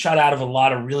shut out of a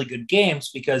lot of really good games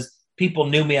because people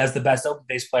knew me as the best open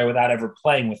face player without ever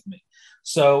playing with me.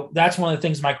 So that's one of the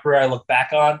things in my career I look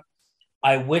back on.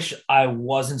 I wish I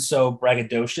wasn't so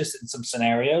braggadocious in some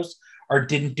scenarios or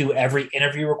didn't do every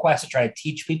interview request to try to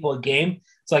teach people a game.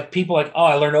 It's like people like, oh,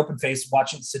 I learned open face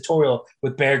watching this tutorial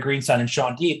with Barry Greenstein and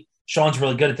Shaun Deeb. Shaun's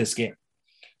really good at this game.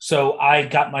 So I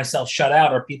got myself shut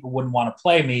out, or people wouldn't want to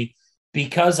play me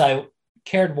because I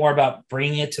cared more about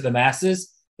bringing it to the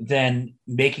masses than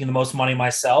making the most money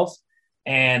myself.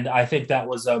 And I think that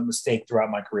was a mistake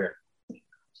throughout my career.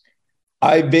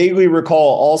 I vaguely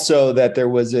recall also that there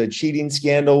was a cheating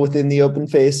scandal within the open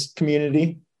face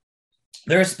community.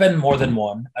 There's been more than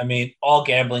one. I mean, all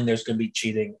gambling, there's going to be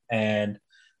cheating. And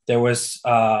there was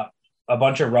a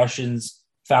bunch of Russians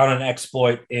found an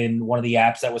exploit in one of the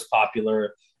apps that was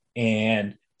popular,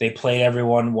 and they played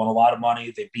everyone, won a lot of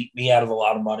money. They beat me out of a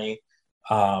lot of money.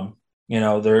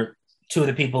 They're two of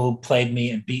the people who played me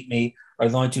and beat me are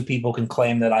the only two people who can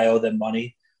claim that I owe them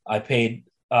money. I paid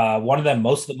one of them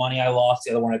most of the money I lost.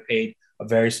 The other one I paid a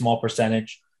very small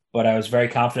percentage, but I was very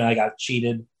confident I got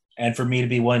cheated. And for me to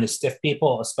be willing to stiff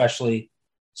people, especially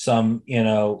some,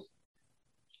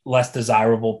 less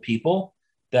desirable people,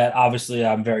 that obviously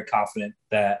I'm very confident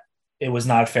that it was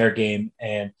not a fair game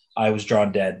and I was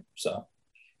drawn dead. So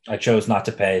I chose not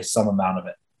to pay some amount of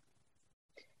it.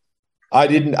 I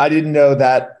didn't know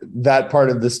that part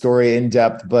of the story in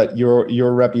depth, but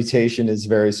your reputation is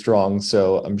very strong.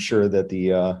 So I'm sure that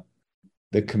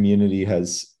the community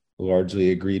has largely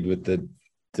agreed with the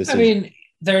decision. I mean,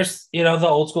 there's, the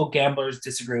old school gamblers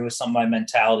disagree with some of my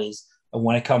mentalities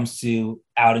when it comes to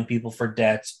outing people for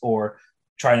debts or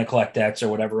trying to collect debts or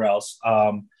whatever else.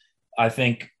 I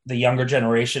think the younger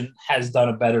generation has done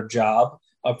a better job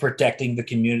of protecting the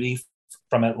community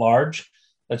from at large.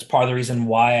 That's part of the reason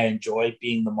why I enjoy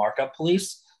being the markup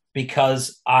police,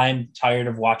 because I'm tired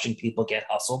of watching people get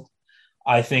hustled.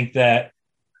 I think that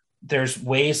there's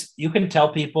ways you can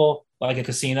tell people, like a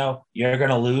casino, you're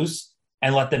going to lose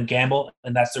and let them gamble,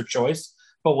 and that's their choice.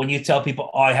 But when you tell people,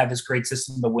 oh, I have this great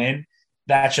system to win,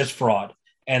 that's just fraud.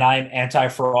 And I'm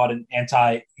anti-fraud and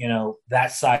anti,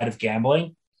 that side of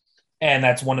gambling. And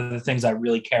that's one of the things I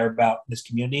really care about in this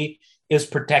community is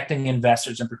protecting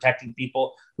investors and protecting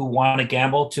people who want to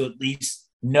gamble to at least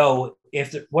know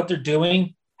if what they're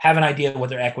doing, have an idea of what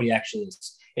their equity actually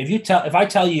is. If I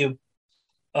tell you,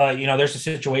 there's a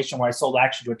situation where I sold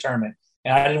action to a tournament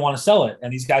and I didn't want to sell it,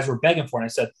 and these guys were begging for it. And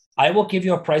I said, I will give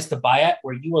you a price to buy at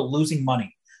where you are losing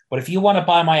money. But if you want to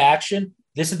buy my action,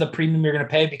 this is the premium you're going to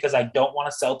pay because I don't want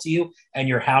to sell to you and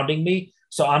you're hounding me.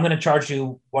 So I'm going to charge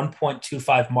you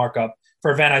 1.25 markup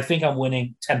for an event I think I'm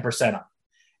winning 10% on.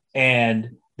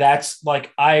 And that's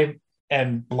like, I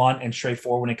am blunt and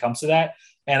straightforward when it comes to that.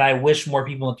 And I wish more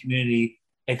people in the community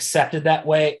accepted that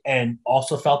way and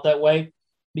also felt that way,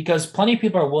 because plenty of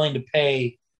people are willing to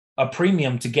pay a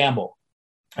premium to gamble.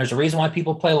 There's a reason why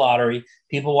people play lottery,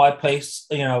 people why play,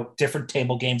 different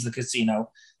table games in the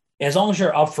casino. As long as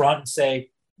you're upfront and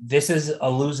say, this is a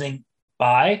losing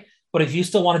buy, but if you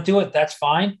still want to do it, that's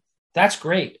fine. That's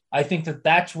great. I think that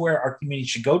that's where our community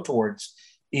should go towards,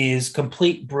 is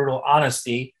complete brutal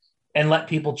honesty and let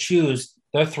people choose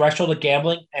their threshold of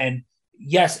gambling. And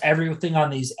yes, everything on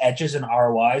these edges and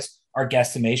ROIs are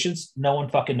guesstimations. No one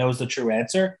fucking knows the true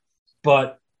answer,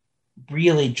 but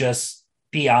really just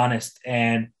be honest.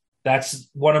 And that's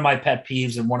one of my pet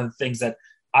peeves and one of the things that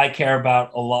I care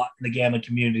about a lot in the gambling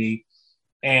community.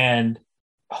 And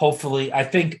hopefully, I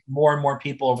think more and more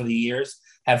people over the years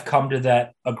have come to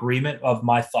that agreement of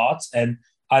my thoughts. And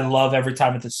I love every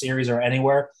time at the series or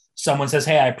anywhere someone says,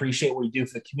 hey, I appreciate what you do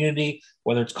for the community,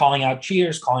 whether it's calling out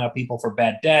cheaters, calling out people for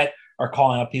bad debt, or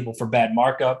calling out people for bad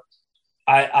markup.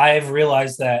 I've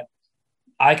realized that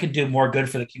I could do more good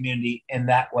for the community in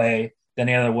that way than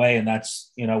the other way. And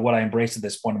that's, what I embrace at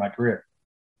this point in my career.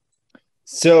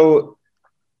 So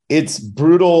it's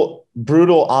brutal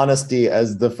honesty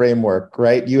as the framework,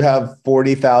 right? You have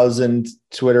 40,000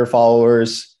 Twitter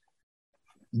followers.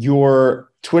 Your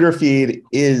Twitter feed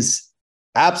is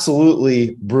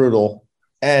absolutely brutal.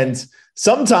 And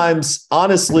sometimes,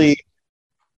 honestly,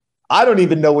 I don't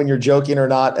even know when you're joking or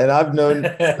not. And I've known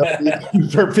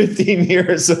for 15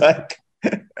 years.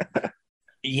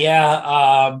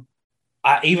 Yeah.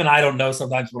 I don't know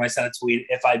sometimes when I send a tweet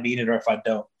if I mean it or if I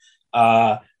don't.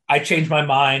 I change my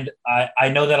mind. I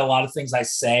know that a lot of things I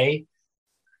say,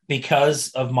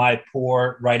 because of my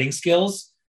poor writing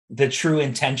skills, the true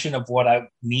intention of what I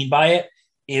mean by it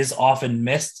is often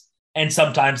missed. And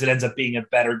sometimes it ends up being a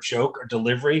better joke or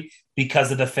delivery because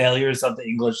of the failures of the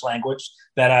English language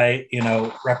that I,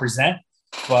 represent.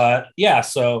 But yeah,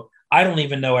 so I don't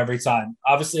even know every time.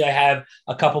 Obviously, I have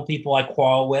a couple people I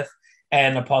quarrel with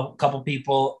and a couple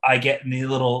people I get in the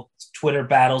little Twitter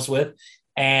battles with.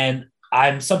 And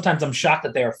I'm shocked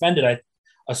that they're offended. I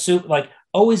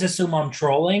always assume I'm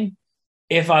trolling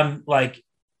if I'm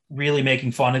really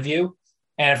making fun of you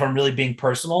and if I'm really being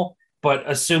personal, but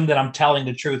assume that I'm telling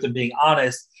the truth and being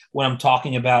honest when I'm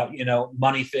talking about,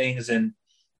 money things and,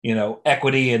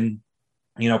 equity and,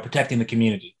 protecting the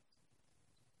community.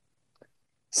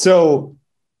 So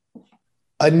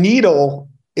a needle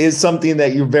is something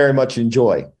that you very much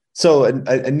enjoy. So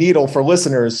a needle, for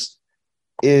listeners,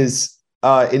 is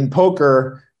in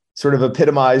poker sort of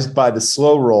epitomized by the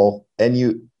slow roll. And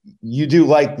you do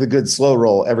like the good slow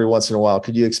roll every once in a while.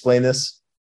 Could you explain this?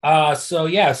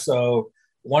 So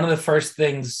one of the first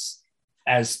things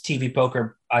as TV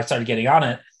poker, I started getting on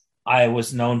it. I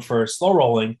was known for slow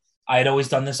rolling. I had always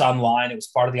done this online. It was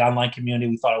part of the online community.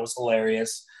 We thought it was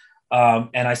hilarious.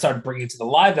 And I started bringing it to the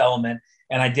live element,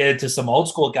 and I did it to some old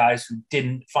school guys who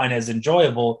didn't find it as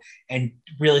enjoyable and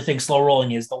really think slow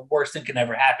rolling is the worst thing can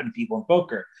ever happen to people in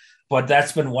poker. But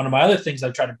that's been one of my other things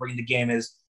I've tried to bring to the game,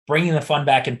 is bringing the fun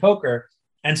back in poker,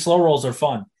 and slow rolls are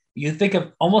fun. You think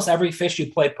of almost every fish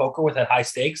you play poker with at high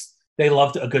stakes, they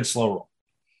love a good slow roll.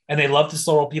 And they love to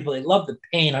slow roll people. They love the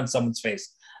pain on someone's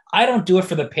face. I don't do it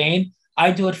for the pain.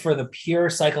 I do it for the pure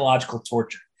psychological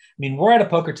torture. I mean, we're at a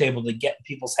poker table to get in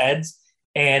people's heads.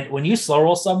 And when you slow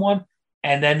roll someone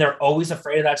and then they're always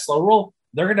afraid of that slow roll,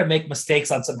 they're going to make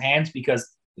mistakes on some hands because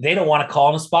they don't want to call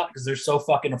on the spot because they're so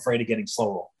fucking afraid of getting slow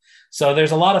roll. So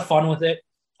there's a lot of fun with it.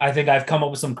 I think I've come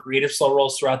up with some creative slow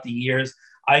rolls throughout the years.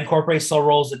 I incorporate slow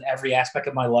rolls in every aspect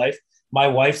of my life. My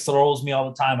wife slow rolls me all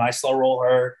the time. I slow roll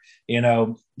her.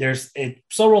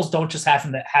 Slow rolls don't just have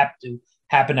to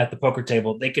happen at the poker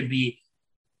table. They could be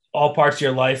all parts of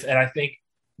your life. And I think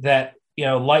that,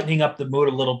 lightening up the mood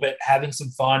a little bit, having some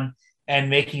fun, and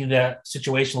making the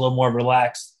situation a little more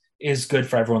relaxed is good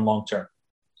for everyone long term.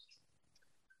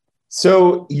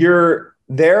 So you're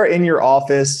there in your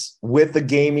office with the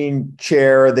gaming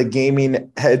chair, the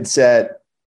gaming headset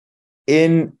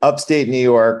in upstate New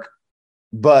York,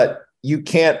 but you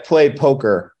can't play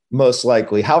poker, most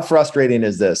likely. How frustrating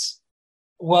is this?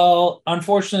 Well,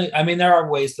 unfortunately, I mean, there are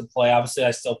ways to play. Obviously,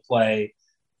 I still play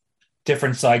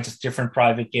different sites, different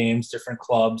private games, different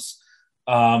clubs.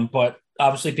 But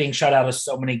obviously, being shut out of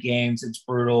so many games, it's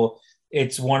brutal.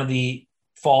 It's one of the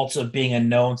faults of being a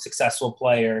known successful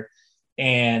player.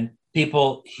 And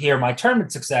people hear my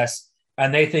tournament success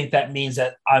and they think that means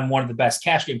that I'm one of the best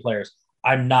cash game players.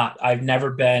 I'm not. I've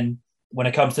never been, when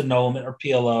it comes to Nolan or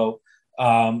PLO.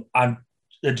 I'm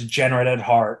a degenerate at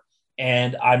heart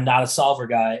and I'm not a solver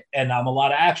guy and I'm a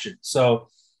lot of action. So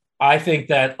I think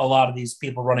that a lot of these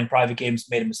people running private games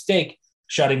made a mistake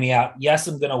shutting me out. Yes,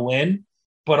 I'm going to win,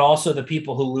 but also the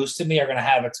people who lose to me are going to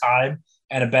have a time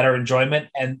and a better enjoyment,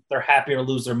 and they're happier to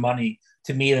lose their money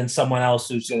to me than someone else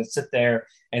who's going to sit there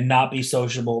and not be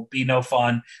sociable, be no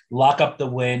fun, lock up the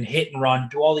win, hit and run,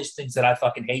 do all these things that I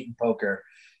fucking hate in poker.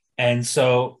 And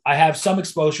so I have some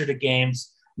exposure to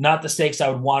games, not the stakes I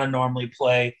would want to normally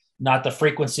play, not the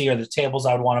frequency or the tables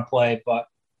I would want to play. But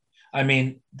I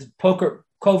mean, poker,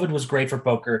 COVID was great for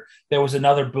poker. There was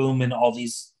another boom in all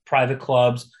these private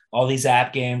clubs, all these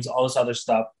app games, all this other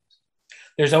stuff.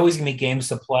 There's always going to be games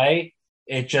to play.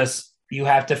 It just, you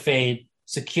have to fade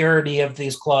security of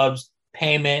these clubs,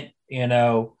 payment,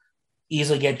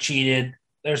 easily get cheated.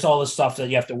 There's all this stuff that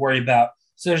you have to worry about.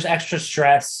 So there's extra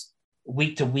stress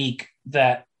week to week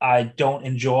that I don't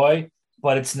enjoy,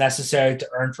 but it's necessary to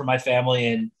earn for my family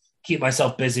and keep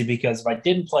myself busy, because if I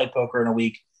didn't play poker in a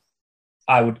week,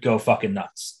 I would go fucking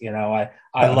nuts.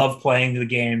 I love playing the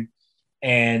game,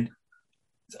 and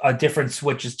a different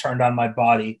switch is turned on my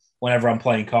body whenever I'm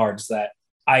playing cards that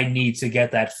I need to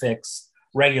get that fixed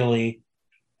regularly,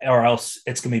 or else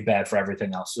it's going to be bad for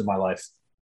everything else in my life.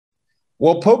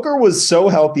 Well, poker was so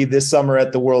healthy this summer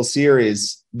at the World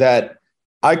Series that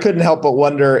I couldn't help but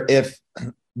wonder if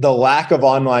the lack of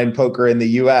online poker in the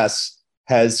US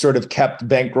has sort of kept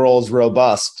bankrolls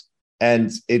robust,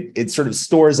 and it sort of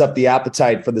stores up the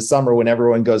appetite for the summer when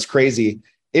everyone goes crazy.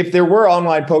 If there were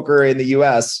online poker in the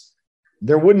US,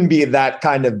 there wouldn't be that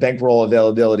kind of bankroll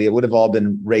availability. It would have all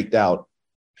been raked out.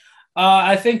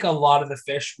 I think a lot of the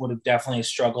fish would have definitely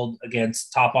struggled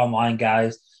against top online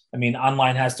guys. I mean,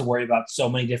 online has to worry about so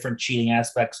many different cheating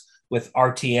aspects with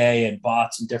RTA and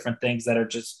bots and different things that are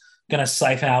just going to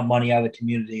siphon out money out of the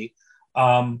community.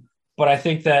 But I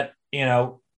think that,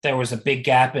 there was a big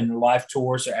gap in live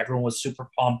tours, so everyone was super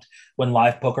pumped when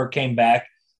live poker came back.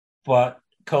 But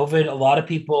COVID, a lot of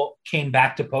people came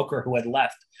back to poker who had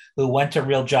left, who went to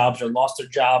real jobs or lost their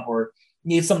job or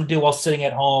need something to do while sitting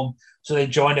at home. So they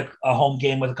joined a home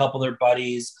game with a couple of their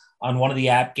buddies on one of the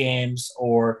app games,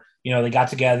 or, they got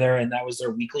together and that was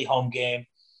their weekly home game.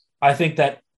 I think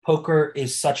that poker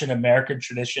is such an American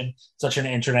tradition, such an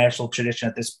international tradition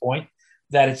at this point,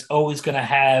 that it's always going to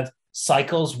have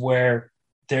cycles where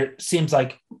there seems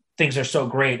like things are so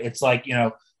great. It's like,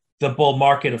 the bull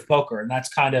market of poker, and that's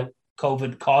kind of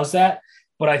COVID caused that.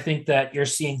 But I think that you're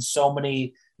seeing so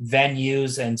many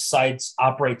venues and sites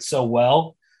operate so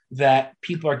well that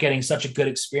people are getting such a good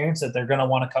experience that they're going to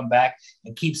want to come back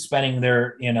and keep spending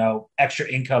their, extra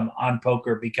income on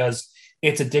poker, because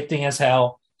it's addicting as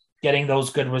hell, getting those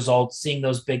good results, seeing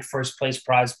those big first place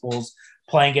prize pools,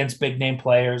 playing against big name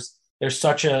players. There's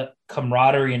such a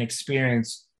camaraderie and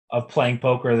experience of playing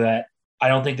poker that I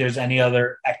don't think there's any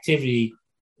other activity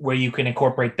where you can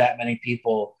incorporate that many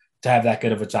people to have that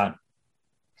good of a time.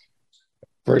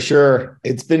 For sure.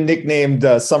 It's been nicknamed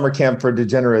summer camp for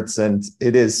degenerates, and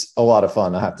it is a lot of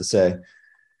fun, I have to say.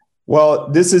 Well,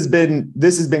 this has been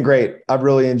great. I've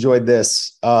really enjoyed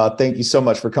this. Thank you so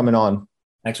much for coming on.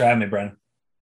 Thanks for having me, Brennan.